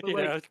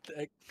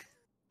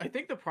 I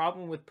think the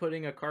problem with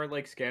putting a card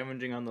like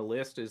Scavenging on the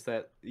list is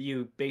that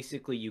you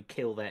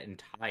kill that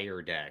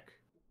entire deck.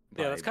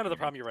 Yeah, that's kind of the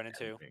problem you run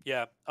into.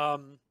 Yeah.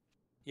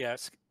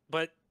 Yes,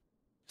 but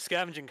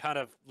Scavenging kind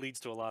of leads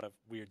to a lot of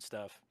weird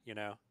stuff,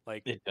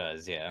 like it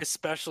does, yeah.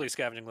 Especially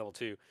Scavenging level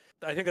 2.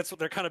 I think that's what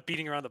they're kind of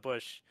beating around the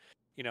bush.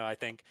 I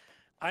think.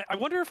 I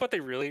wonder if what they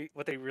really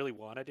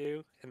want to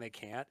do, and they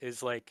can't,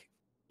 is like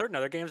certain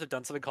other games have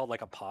done something called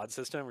like a pod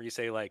system, where you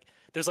say like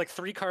there's like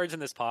 3 cards in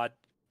this pod,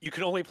 you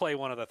can only play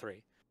one of the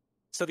 3.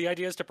 So the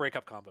idea is to break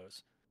up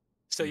combos.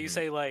 So you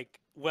say like,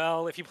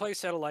 well, if you play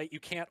Satellite, you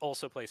can't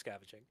also play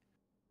Scavenging.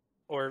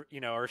 Or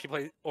or if you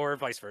play, or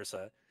vice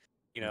versa,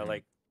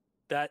 like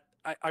that.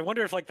 I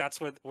wonder if like that's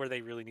where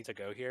they really need to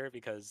go here,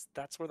 because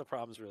that's where the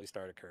problems really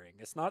start occurring.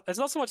 It's not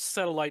so much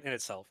Satellite in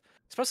itself,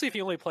 especially if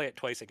you only play it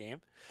twice a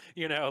game.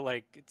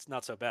 Like it's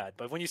not so bad.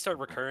 But when you start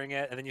recurring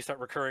it, and then you start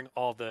recurring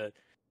all the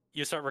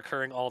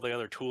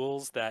other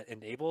tools that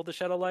enable the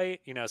Shadow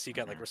Light. So you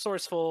got like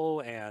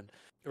resourceful,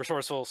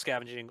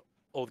 Scavenging,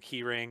 Old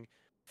Keyring,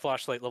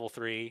 Flashlight level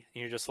 3,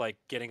 and you're just like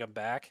getting them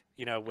back.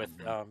 With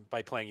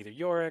by playing either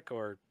Yorick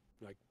or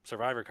like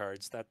Survivor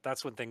cards.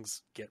 That's when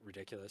things get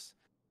ridiculous.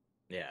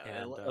 Yeah,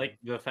 and, like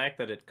the fact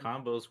that it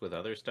combos with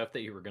other stuff that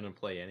you were gonna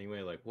play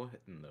anyway. Like, what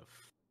in the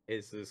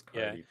is this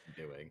card even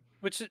doing?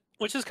 Which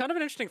is kind of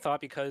an interesting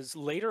thought, because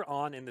later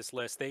on in this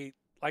list, they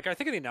like, I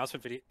think in the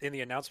announcement video, in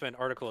the announcement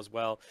article as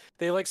well,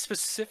 they like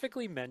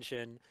specifically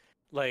mention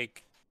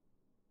like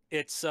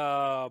it's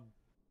Burn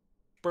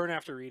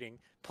After Reading,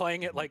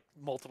 playing it like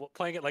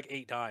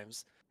 8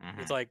 times.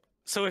 It's like,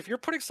 so if you're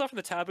putting stuff in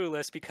the taboo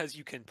list because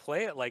you can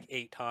play it like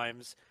 8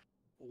 times,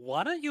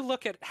 why don't you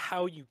look at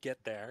how you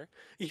get there?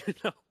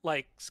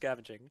 Like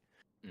Scavenging.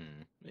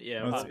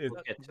 Yeah,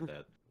 we'll get to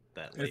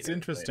that later. It's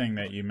interesting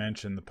that you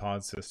mentioned the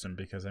pod system,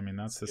 because I mean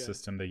that's the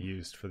system they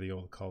used for the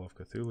old Call of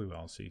Cthulhu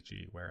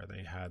LCG, where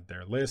they had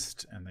their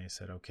list and they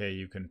said, okay,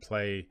 you can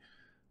play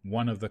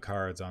one of the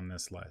cards on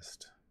this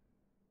list.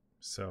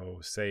 So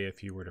say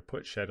if you were to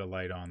put Shed a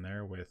Light on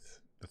there with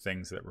the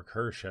things that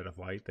recur Shed of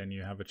Light, then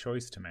you have a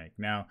choice to make.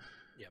 Now,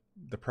 Yep.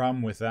 The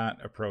problem with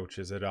that approach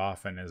is it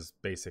often is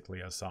basically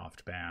a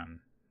soft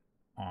ban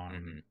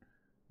on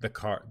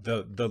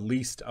the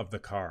least of the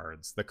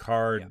cards. The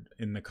card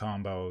in the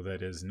combo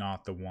that is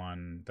not the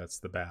one that's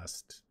the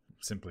best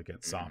simply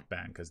gets soft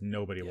banned because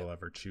nobody will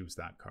ever choose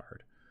that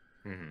card.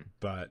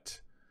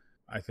 But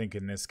I think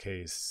in this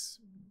case,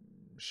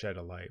 Shed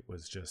a Light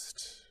was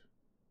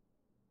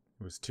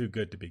too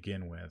good to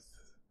begin with.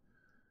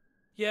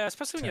 Yeah,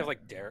 especially when you have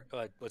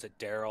like was it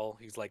Daryl?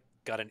 He's like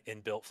got an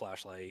inbuilt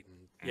flashlight,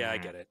 and I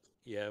get it.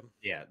 Yeah.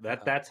 Yeah,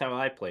 that's how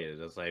I played it.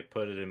 As I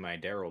put it in my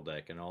Daryl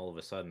deck, and all of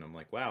a sudden I'm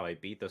like, wow, I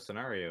beat the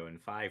scenario in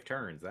 5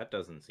 turns. That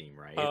doesn't seem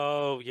right.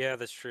 Oh, yeah,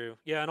 that's true.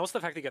 Yeah, and also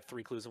the fact that you get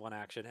 3 clues in one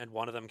action, and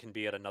one of them can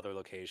be at another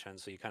location,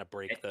 so you kind of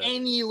break at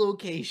any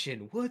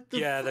location. What the?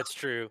 Yeah, that's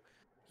true.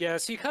 Yeah,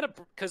 so you kind of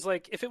because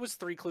like if it was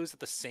 3 clues at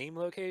the same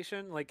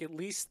location, like at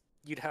least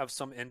you'd have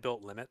some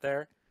inbuilt limit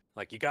there.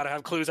 Like you got to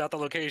have clues out the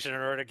location in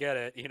order to get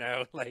it,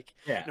 like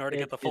in order to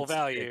get the full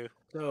value.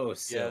 It's so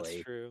silly. Yeah,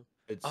 it's true.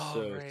 It's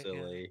so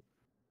silly.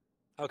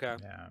 Yeah. Okay.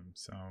 Yeah,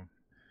 so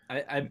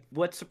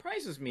what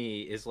surprises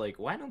me is like,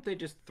 why don't they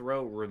just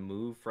throw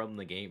remove from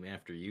the game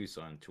after use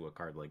onto a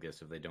card like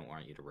this if they don't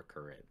want you to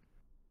recur it?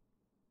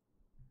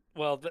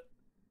 Well,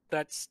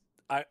 that's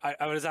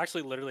I was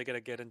actually literally gonna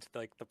get into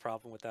like the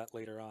problem with that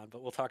later on,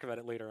 but we'll talk about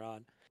it later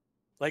on.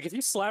 Like if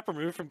you slap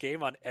remove from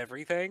game on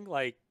everything,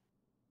 like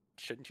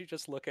shouldn't you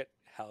just look at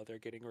how they're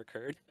getting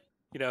recurred?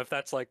 If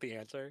that's like the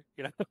answer,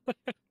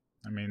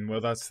 I mean,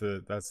 well, that's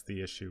the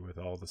issue with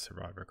all the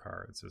Survivor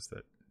cards is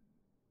that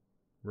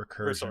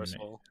recursion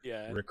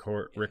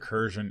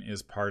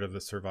is part of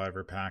the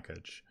Survivor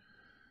package.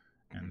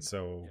 And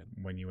so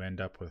when you end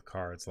up with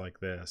cards like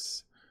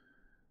this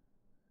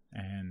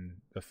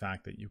and the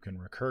fact that you can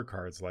recur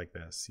cards like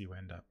this, you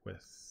end up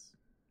with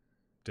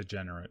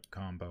degenerate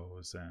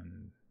combos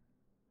and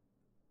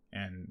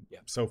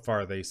so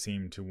far they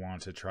seem to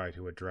want to try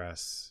to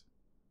address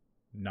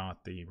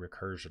not the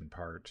recursion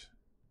part,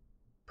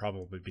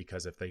 probably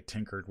because if they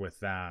tinkered with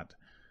that,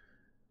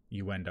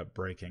 you end up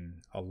breaking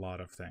a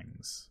lot of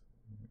things.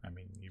 I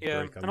mean, you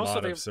break a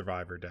lot of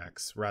Survivor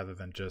decks rather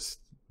than just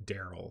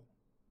Daryl,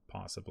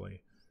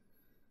 possibly.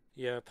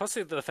 Yeah, plus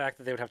the fact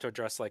that they would have to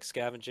address like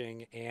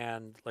scavenging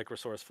and like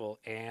resourceful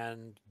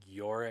and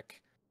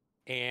Yorick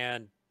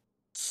and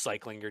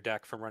cycling your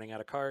deck from running out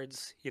of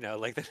cards.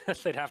 Like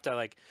they'd have to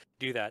like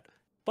do that.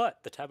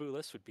 But the taboo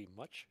list would be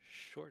much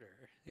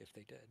shorter if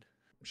they did.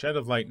 Shed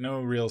of Light, no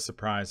real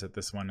surprise that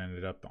this one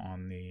ended up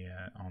on the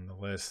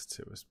list.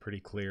 It was pretty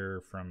clear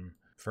from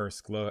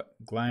first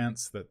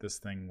glance that this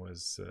thing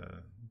was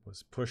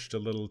pushed a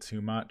little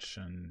too much,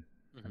 and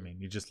I mean,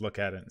 you just look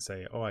at it and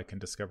say, "Oh, I can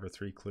discover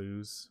 3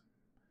 clues,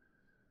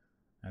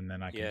 and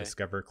then I can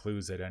discover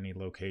clues at any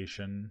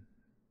location."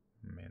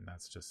 I mean,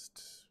 that's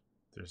just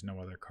there's no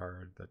other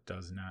card that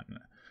does not.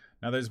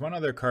 Now, there's one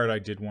other card I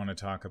did want to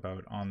talk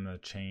about on the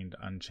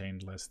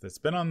Unchained list that's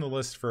been on the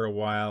list for a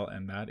while,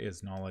 and that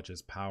is Knowledge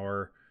is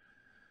Power.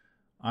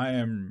 I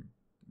am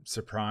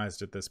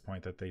surprised at this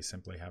point that they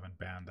simply haven't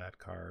banned that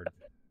card.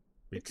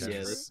 Because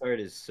this card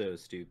is so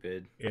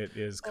stupid. It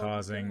is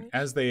causing,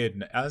 as they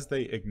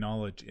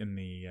acknowledge in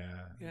the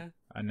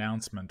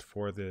announcement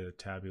for the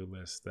taboo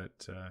list,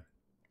 that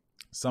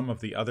some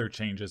of the other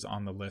changes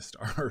on the list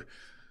are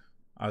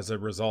as a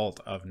result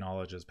of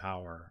Knowledge is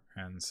Power,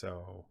 and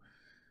so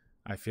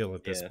I feel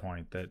at this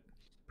point that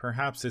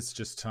perhaps it's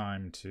just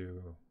time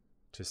to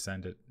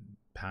send it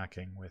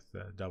packing with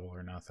Double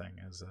or Nothing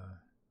as a.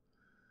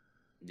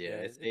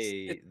 Yeah,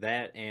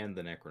 that and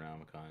the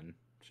Necronomicon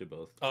should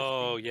both.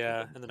 Oh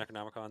yeah, and the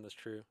Necronomicon, that's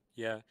true.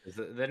 Yeah,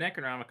 the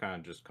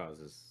Necronomicon just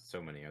causes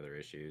so many other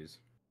issues.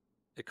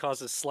 It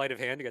causes sleight of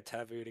hand to get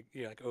tabooed,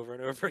 like over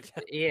and over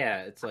again.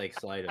 Yeah, it's like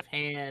sleight of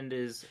hand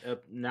is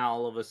now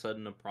all of a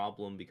sudden a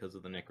problem because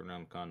of the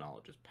Necronomicon.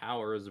 Knowledge is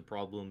Power is a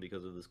problem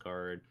because of this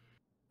card.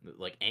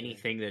 Like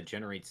anything that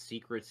generates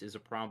secrets is a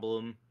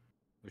problem,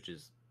 which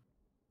is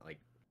like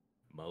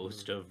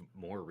most of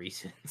more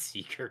recent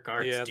Seeker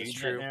cards. Yeah, that's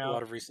true. A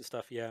lot of recent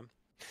stuff. Yeah,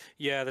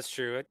 that's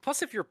true.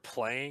 Plus, if you're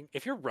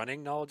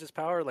running Knowledge is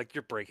Power, like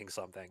you're breaking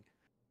something.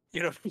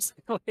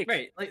 Like,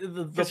 right? Like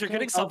the you're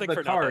getting something of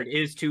the for card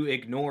nothing. is to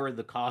ignore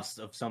the cost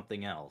of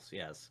something else.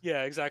 Yes.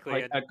 Yeah,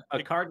 exactly. Like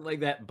a card like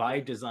that by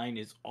design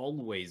is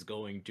always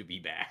going to be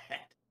bad.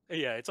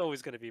 Yeah, it's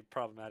always going to be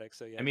problematic.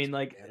 So yeah, I mean,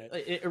 like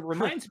it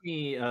reminds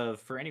me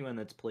of, for anyone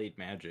that's played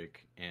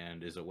Magic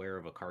and is aware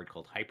of a card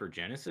called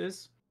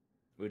Hypergenesis,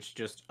 which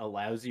just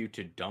allows you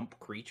to dump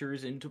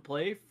creatures into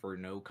play for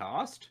no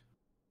cost.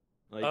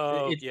 Like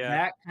it's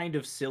that kind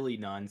of silly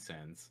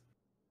nonsense.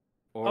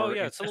 Or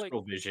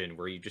Ancestral Vision,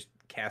 where you just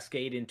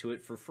cascade into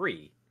it for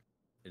free.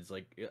 It's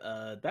like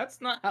that's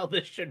not how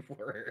this should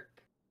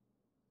work.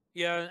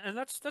 Yeah, and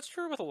that's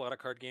true with a lot of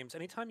card games.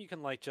 Anytime you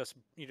can like just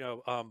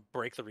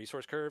break the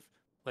resource curve,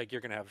 like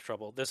you're gonna have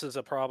trouble. This is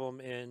a problem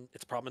in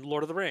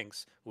Lord of the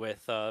Rings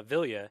with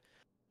Vilya.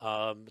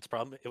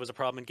 It was a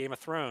problem in Game of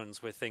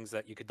Thrones with things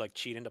that you could like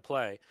cheat into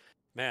play.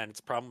 Man, it's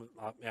a problem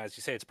as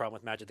you say, it's a problem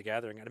with Magic the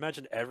Gathering. I'd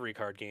imagine every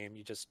card game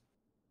you just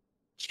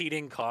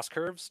cheating cost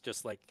curves,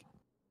 just like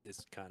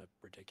is kind of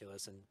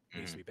ridiculous and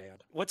needs to be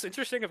banned. What's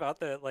interesting about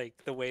the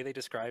way they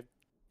describe,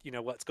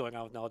 what's going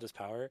on with Knowledge is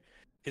Power,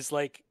 is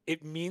like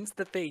it means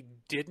that the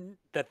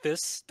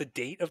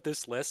date of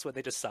this list when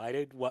they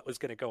decided what was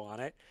going to go on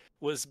it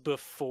was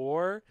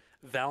before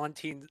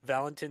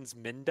Valentin's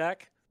min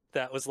deck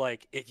that was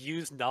like it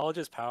used Knowledge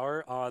is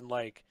Power on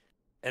like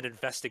an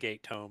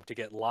investigate tome to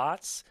get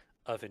lots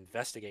of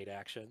investigate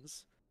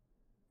actions.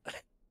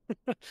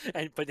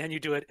 But then you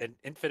do it an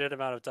infinite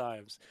amount of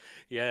times.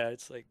 Yeah,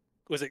 it's like,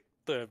 was it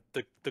the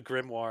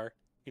grimoire,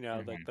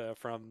 like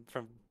from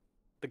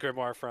the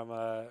grimoire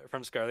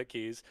from Scarlet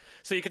Keys.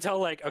 So you can tell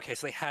like, okay,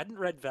 so they hadn't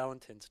read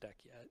Valentin's deck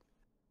yet.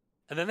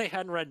 And then they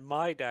hadn't read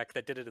my deck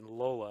that did it in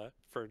Lola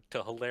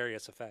to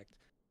hilarious effect.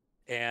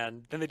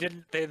 And then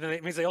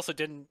it means they also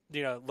didn't,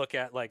 look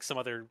at like some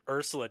other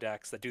Ursula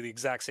decks that do the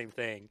exact same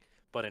thing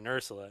but in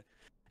Ursula.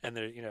 And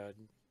they're,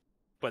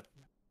 but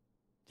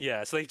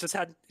yeah, so they just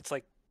had, it's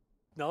like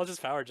Knowledge's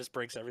Power just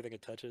breaks everything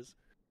it touches.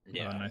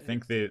 Yeah, and I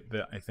think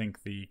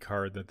the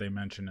card that they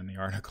mentioned in the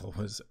article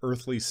was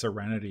Earthly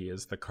Serenity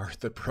is the card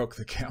that broke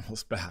the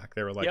camel's back.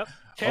 They were like, yep.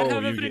 Can't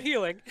have infinite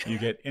healing. You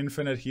get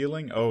infinite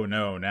healing? Oh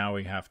no, now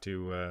we have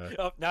to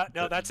oh no,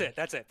 that's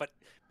it. But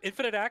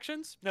infinite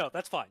actions? No,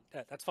 that's fine.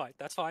 That's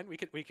fine. We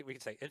could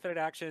say infinite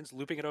actions,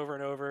 looping it over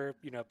and over,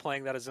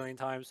 playing that a zillion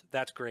times.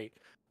 That's great.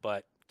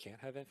 But can't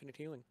have infinite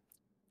healing.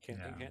 Can't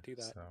do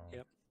that. So...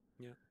 Yep.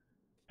 Yeah.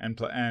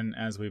 And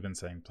as we've been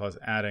saying, plus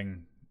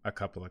adding a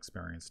couple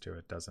experience to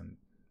it doesn't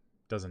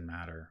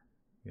matter.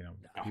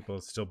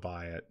 People still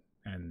buy it,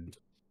 and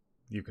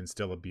you can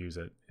still abuse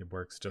it. It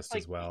works just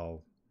as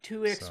well.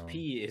 2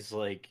 XP is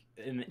like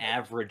an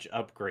average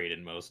upgrade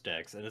in most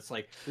decks, and it's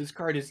like this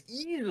card is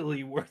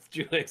easily worth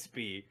 2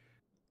 XP.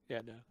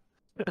 Yeah,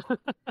 no.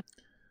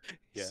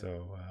 Yeah.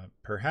 So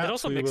perhaps it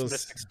also makes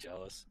Mystics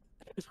jealous.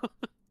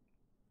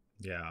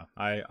 Yeah,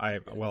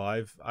 I've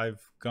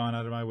gone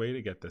out of my way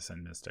to get this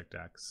in Mystic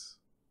decks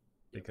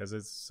because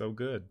it's so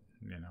good.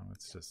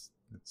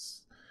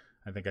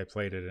 I think I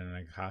played it in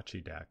an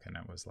Akachi deck, and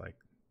it was like,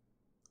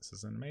 this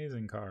is an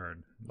amazing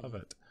card. Love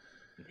it.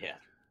 Yeah.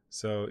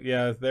 So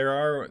yeah,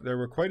 there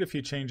were quite a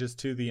few changes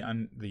to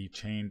the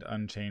chained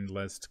unchained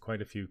list.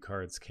 Quite a few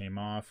cards came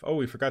off. Oh,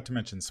 we forgot to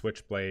mention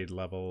Switchblade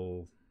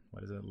level.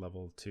 What is it?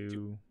 Level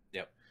 2.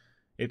 Yep.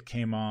 It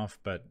came off,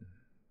 but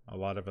a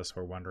lot of us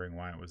were wondering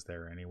why it was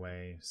there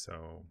anyway.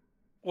 So,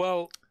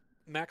 well,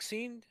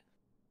 Maxine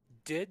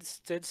did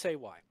say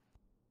why,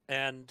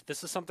 and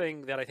this is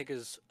something that I think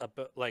is a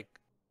bit like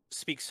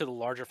speaks to the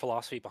larger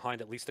philosophy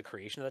behind at least the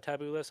creation of the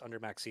taboo list under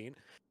Maxine.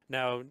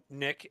 Now,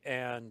 Nick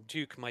and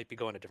Duke might be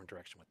going a different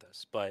direction with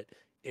this, but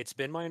it's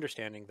been my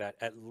understanding that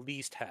at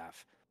least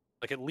half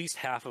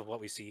of what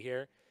we see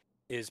here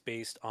is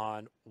based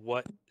on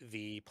what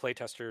the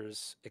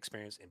playtesters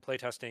experience in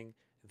playtesting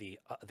the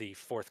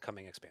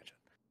forthcoming expansion.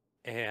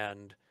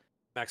 And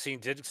Maxine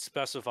did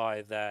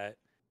specify that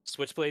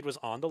Switchblade was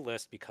on the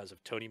list because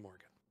of Tony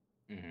Morgan.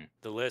 Mm-hmm.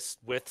 The list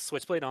with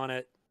Switchblade on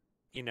it,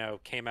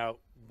 came out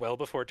well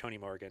before Tony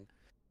Morgan.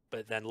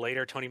 But then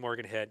later Tony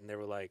Morgan hit, and they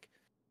were like,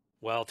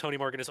 well, Tony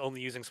Morgan is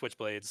only using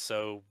Switchblades,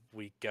 so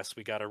we guess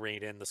we got to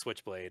rein in the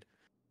Switchblade.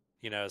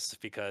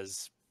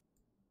 Because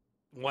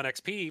 1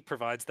 XP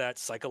provides that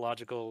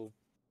psychological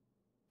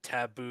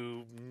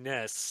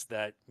taboo-ness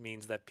that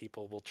means that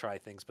people will try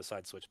things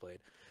besides Switchblade.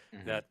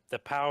 Mm-hmm. That the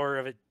power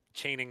of it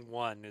chaining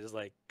 1 is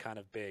like kind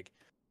of big,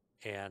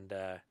 and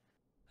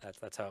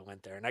that's how it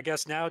went there. And I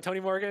guess now Tony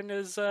Morgan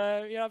is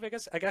I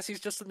guess he's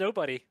just a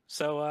nobody.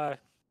 So I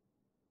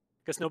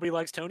guess nobody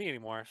likes Tony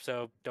anymore,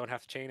 so don't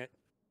have to chain it.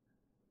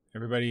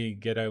 Everybody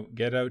get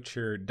out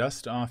your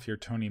dust off your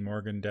Tony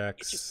Morgan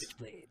decks.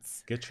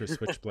 Get your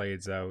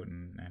switchblades out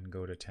and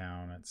go to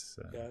town. It's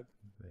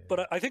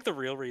but I think the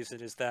real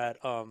reason is that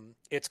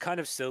it's kind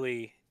of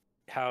silly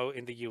how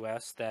in the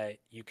US that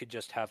you could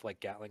just have like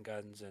Gatling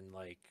guns and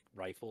like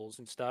rifles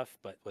and stuff,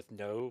 but with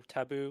no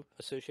taboo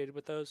associated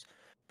with those.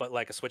 But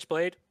like a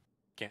switchblade,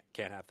 can't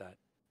have that.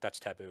 That's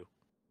taboo.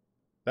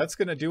 That's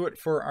going to do it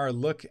for our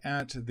look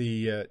at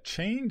the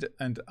chained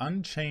and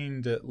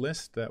unchained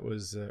list that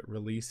was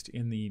released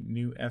in the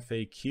new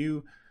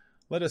FAQ.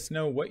 Let us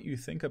know what you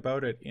think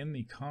about it in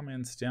the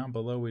comments down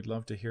below. We'd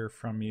love to hear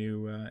from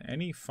you.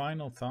 Any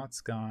final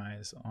thoughts,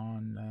 guys,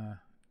 on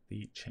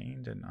the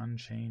chained and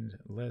unchained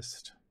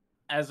list?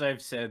 As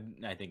I've said,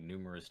 I think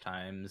numerous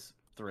times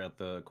throughout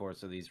the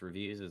course of these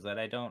reviews, is that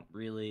I don't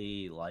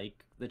really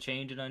like the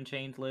chained and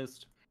unchained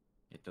list.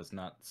 It does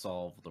not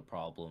solve the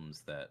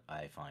problems that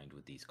I find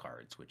with these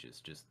cards, which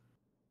is just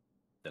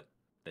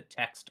the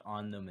text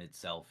on them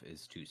itself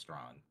is too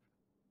strong.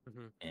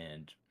 Mm-hmm.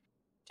 And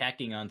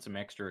tacking on some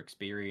extra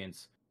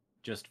experience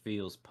just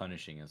feels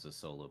punishing as a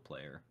solo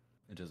player.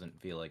 It doesn't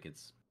feel like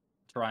it's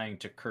trying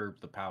to curb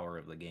the power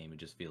of the game. It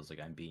just feels like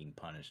I'm being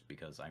punished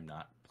because I'm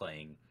not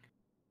playing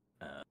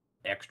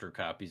extra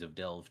copies of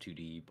Delve Too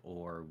Deep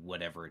or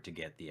whatever to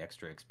get the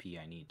extra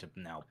XP I need to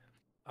now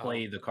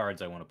play the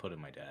cards I want to put in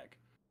my deck.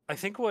 I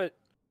think what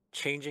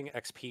changing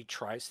XP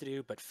tries to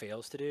do but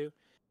fails to do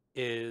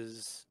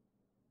is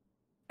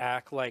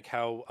act like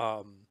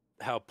how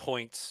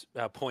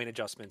point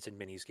adjustments in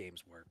minis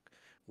games work.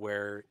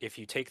 Where if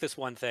you take this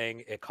one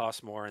thing, it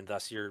costs more, and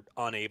thus you're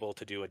unable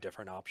to do a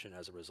different option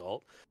as a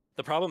result.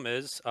 The problem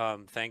is,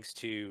 thanks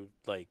to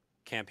like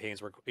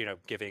campaigns were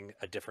giving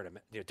a different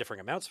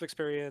amounts of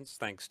experience,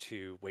 thanks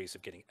to ways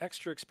of getting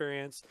extra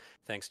experience,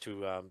 thanks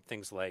to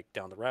things like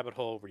down the rabbit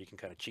hole where you can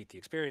kind of cheat the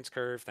experience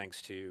curve,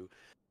 thanks to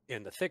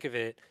in the thick of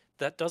it,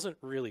 that doesn't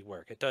really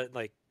work. It does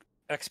like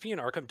XP in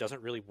Arkham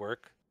doesn't really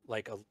work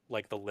like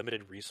the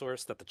limited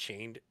resource that the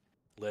chained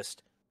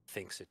list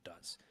thinks it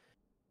does.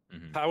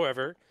 Mhm.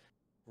 However,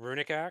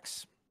 Runic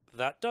Axe,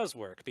 that does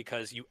work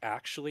because you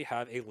actually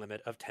have a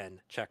limit of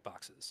 10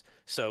 checkboxes.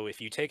 So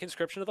if you take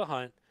Inscription of the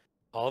Hunt,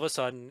 all of a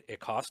sudden it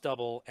costs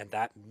double, and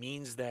that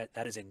means that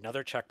is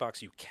another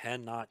checkbox you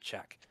cannot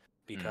check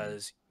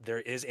because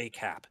there is a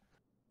cap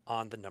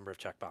on the number of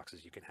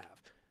checkboxes you can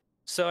have.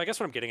 So I guess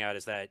what I'm getting at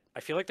is that I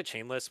feel like the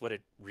chain list, what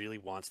it really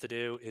wants to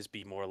do is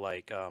be more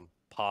like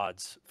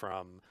pods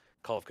from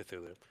Call of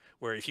Cthulhu,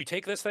 where if you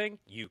take this thing,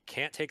 you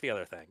can't take the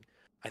other thing.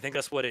 I think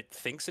that's what it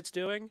thinks it's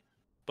doing,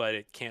 but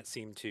it can't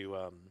seem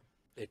to.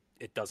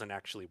 It doesn't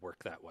actually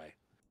work that way.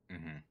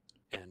 Mm-hmm.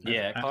 And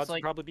Yeah, pods like,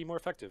 would probably be more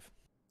effective.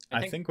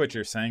 I think what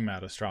you're saying,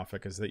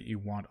 Matastrophic, is that you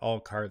want all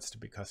cards to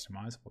be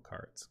customizable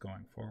cards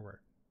going forward.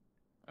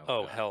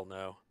 Oh hell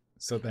no!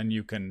 So then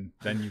you can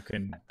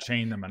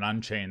chain them and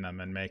unchain them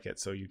and make it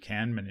so you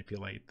can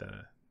manipulate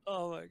the.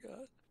 Oh my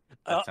god,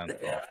 that sounds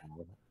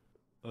awful.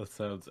 That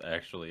sounds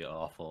actually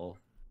awful.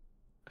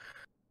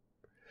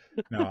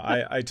 No,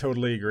 I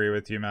totally agree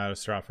with you,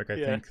 Matastrophic. I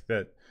think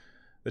that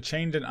the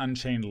chained and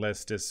unchained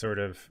list is sort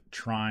of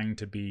trying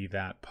to be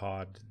that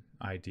pod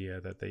idea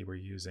that they were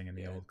using in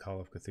the old Call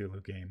of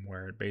Cthulhu game,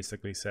 where it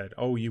basically said,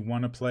 oh, you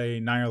want to play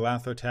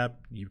Nyarlathotep,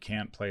 you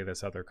can't play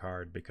this other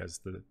card because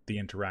the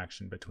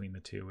interaction between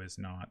the two is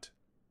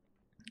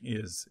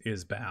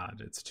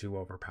bad. It's too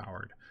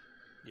overpowered.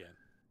 Yeah.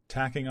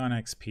 Tacking on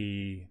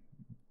XP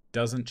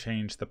doesn't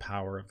change the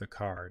power of the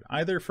card,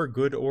 either for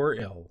good or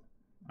ill.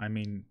 I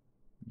mean,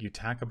 you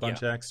tack a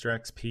bunch of extra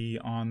XP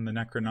on the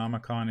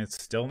Necronomicon,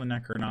 it's still the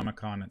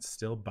Necronomicon, it's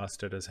still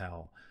busted as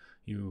hell.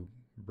 You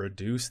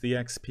reduce the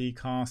XP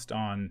cost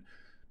on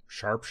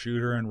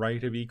Sharpshooter and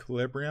Rite of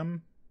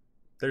Equilibrium,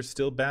 there's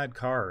still bad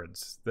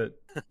cards that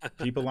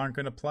people aren't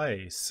going to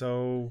play.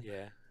 So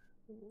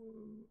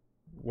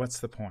what's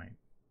the point,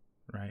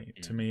 right?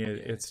 To me,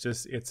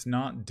 it's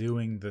not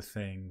doing the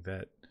thing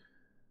that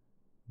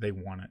they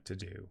want it to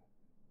do.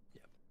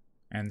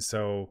 And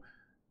so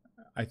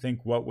I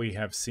think what we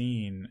have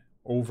seen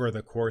over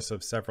the course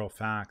of several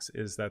facts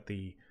is that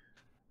the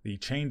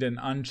chained and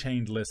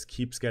unchained list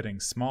keeps getting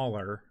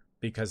smaller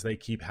because they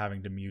keep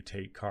having to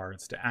mutate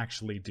cards to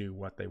actually do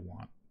what they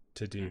want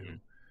to do. Mm-hmm.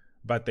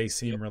 But they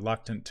seem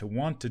reluctant to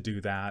want to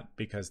do that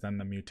because then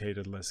the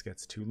mutated list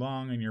gets too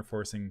long and you're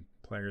forcing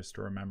players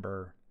to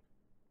remember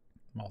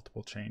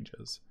multiple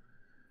changes.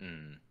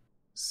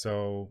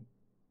 So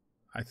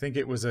I think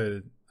it was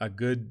a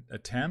good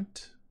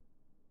attempt.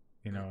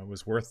 You know, it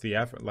was worth the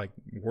effort, like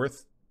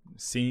worth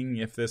seeing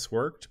if this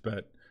worked,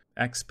 but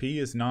XP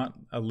is not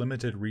a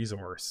limited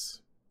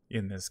resource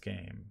in this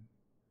game.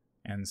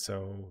 And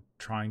so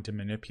trying to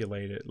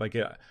manipulate it, like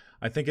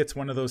I think it's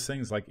one of those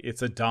things, like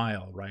it's a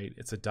dial, right?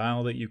 It's a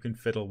dial that you can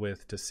fiddle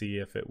with to see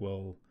if it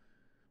will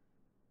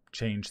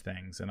change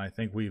things. And I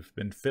think we've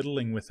been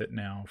fiddling with it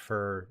now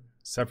for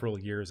several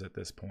years at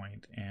this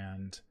point,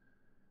 and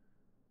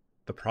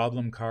the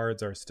problem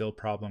cards are still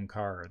problem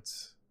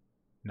cards.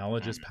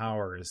 Knowledge's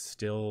power is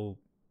still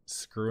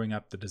screwing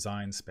up the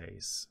design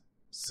space.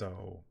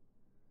 So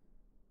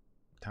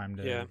time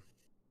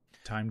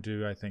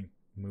to I think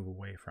move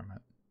away from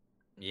it.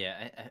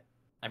 Yeah,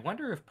 I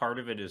wonder if part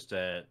of it is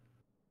that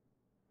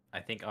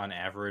I think on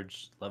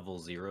average level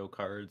 0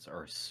 cards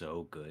are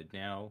so good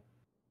now.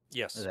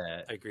 Yes,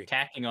 that I agree.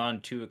 Tacking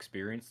on 2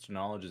 experience to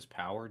knowledge's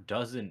power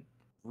doesn't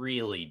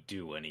really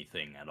do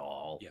anything at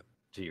all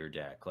to your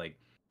deck. Like,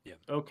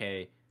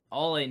 okay,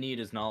 all I need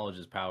is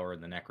knowledge's power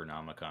in the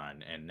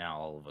Necronomicon, and now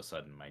all of a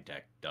sudden my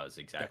deck does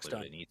exactly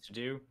what it needs to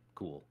do.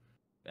 Cool.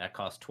 That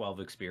costs 12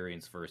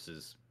 experience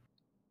versus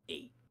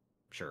 8.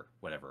 Sure,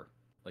 whatever.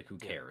 Like, who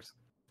cares?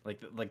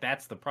 Like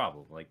that's the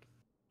problem. Like,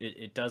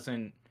 it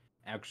doesn't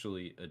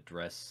actually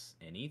address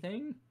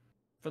anything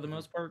for the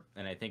most part,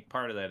 and I think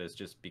part of that is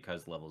just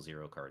because level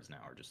 0 cards now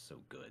are just so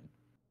good.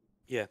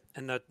 Yeah,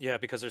 and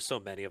because there's so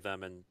many of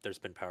them, and there's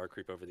been power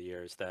creep over the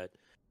years that.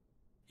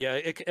 Yeah,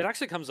 it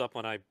actually comes up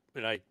when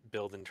I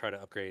build and try to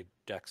upgrade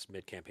decks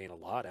mid campaign a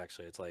lot.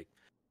 Actually, it's like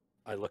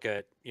I look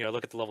at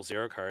the level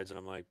 0 cards and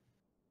I'm like,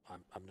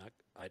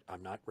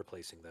 I'm not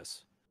replacing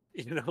this,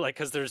 like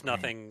because there's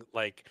nothing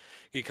like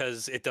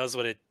because it does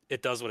what it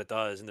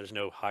does, and there's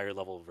no higher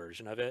level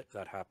version of it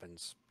that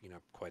happens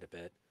quite a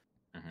bit,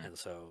 and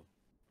so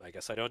I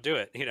guess I don't do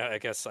it. I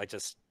guess I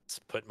just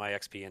put my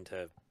XP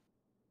into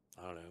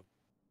I don't know.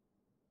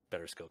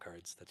 Better skill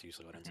cards. That's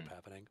usually what ends up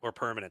happening. Or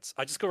permanents.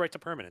 I just go right to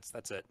permanents.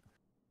 That's it.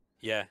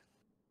 Yeah.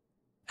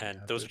 And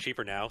those are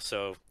cheaper now,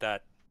 so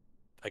that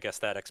I guess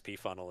that XP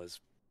funnel is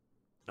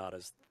not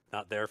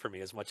there for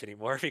me as much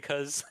anymore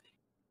because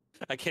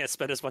I can't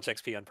spend as much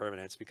XP on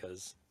permanents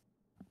because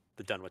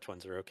the Dunwich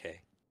ones are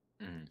okay.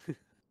 Mm.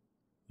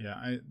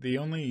 Yeah, the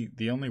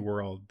only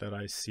world that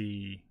I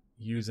see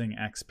using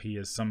XP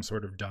as some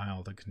sort of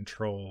dial to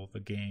control the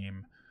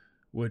game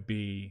would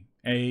be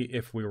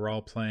if we were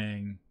all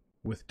playing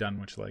with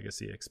Dunwich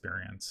Legacy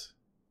experience,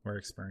 where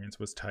experience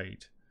was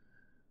tight.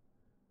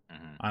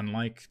 Mm-hmm.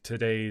 Unlike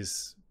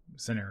today's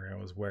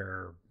scenarios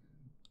where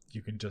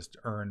you can just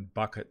earn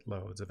bucket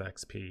loads of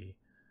XP,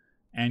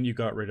 and you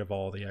got rid of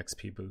all the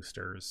XP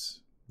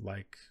boosters,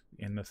 like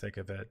In the Thick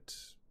of It,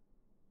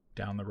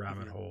 Down the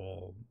Rabbit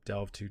Hole,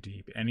 Delve Too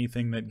Deep,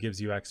 anything that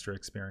gives you extra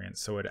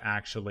experience. So it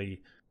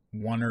actually,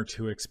 1 or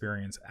 2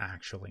 experience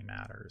actually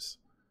matters.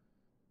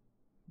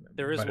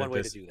 There is one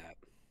way to do that.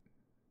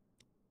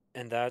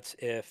 And that's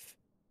if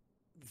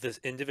the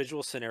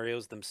individual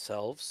scenarios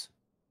themselves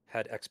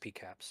had XP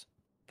caps.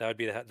 That'd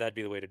be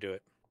the way to do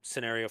it.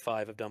 Scenario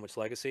 5 of Dunwich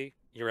Legacy,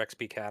 your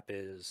XP cap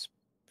is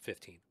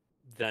 15.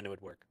 Then it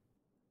would work.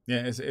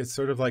 Yeah, it's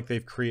sort of like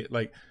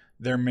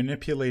they're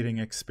manipulating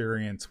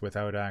experience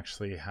without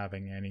actually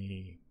having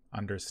any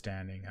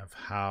understanding of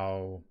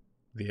how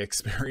the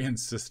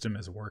experience system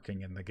is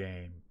working in the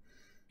game.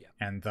 Yeah.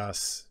 And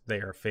thus they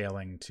are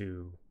failing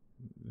to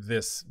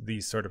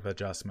these sort of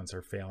adjustments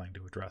are failing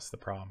to address the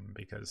problem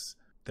because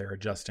they're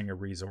adjusting a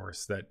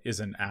resource that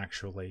isn't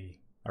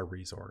actually a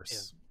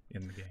resource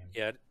in the game.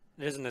 Yeah, it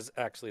isn't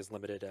actually as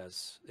limited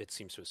as it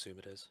seems to assume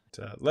it is.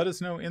 Let us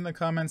know in the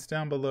comments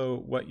down below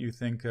what you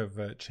think of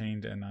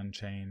Chained and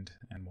Unchained,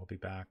 and we'll be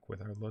back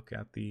with our look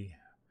at the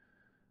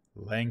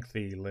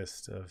lengthy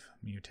list of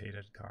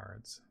mutated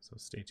cards. So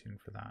stay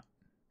tuned for that.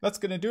 That's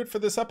going to do it for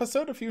this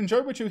episode. If you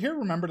enjoyed what you hear,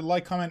 remember to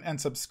like, comment,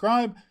 and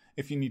subscribe.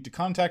 If you need to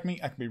contact me,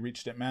 I can be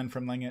reached at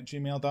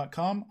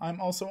manfromlang@gmail.com.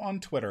 I'm also on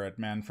Twitter at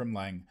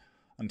manfromlang.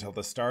 Until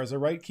the stars are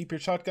right, keep your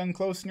shotgun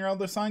close and your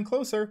elder sign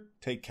closer.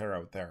 Take care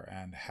out there,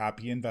 and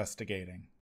happy investigating.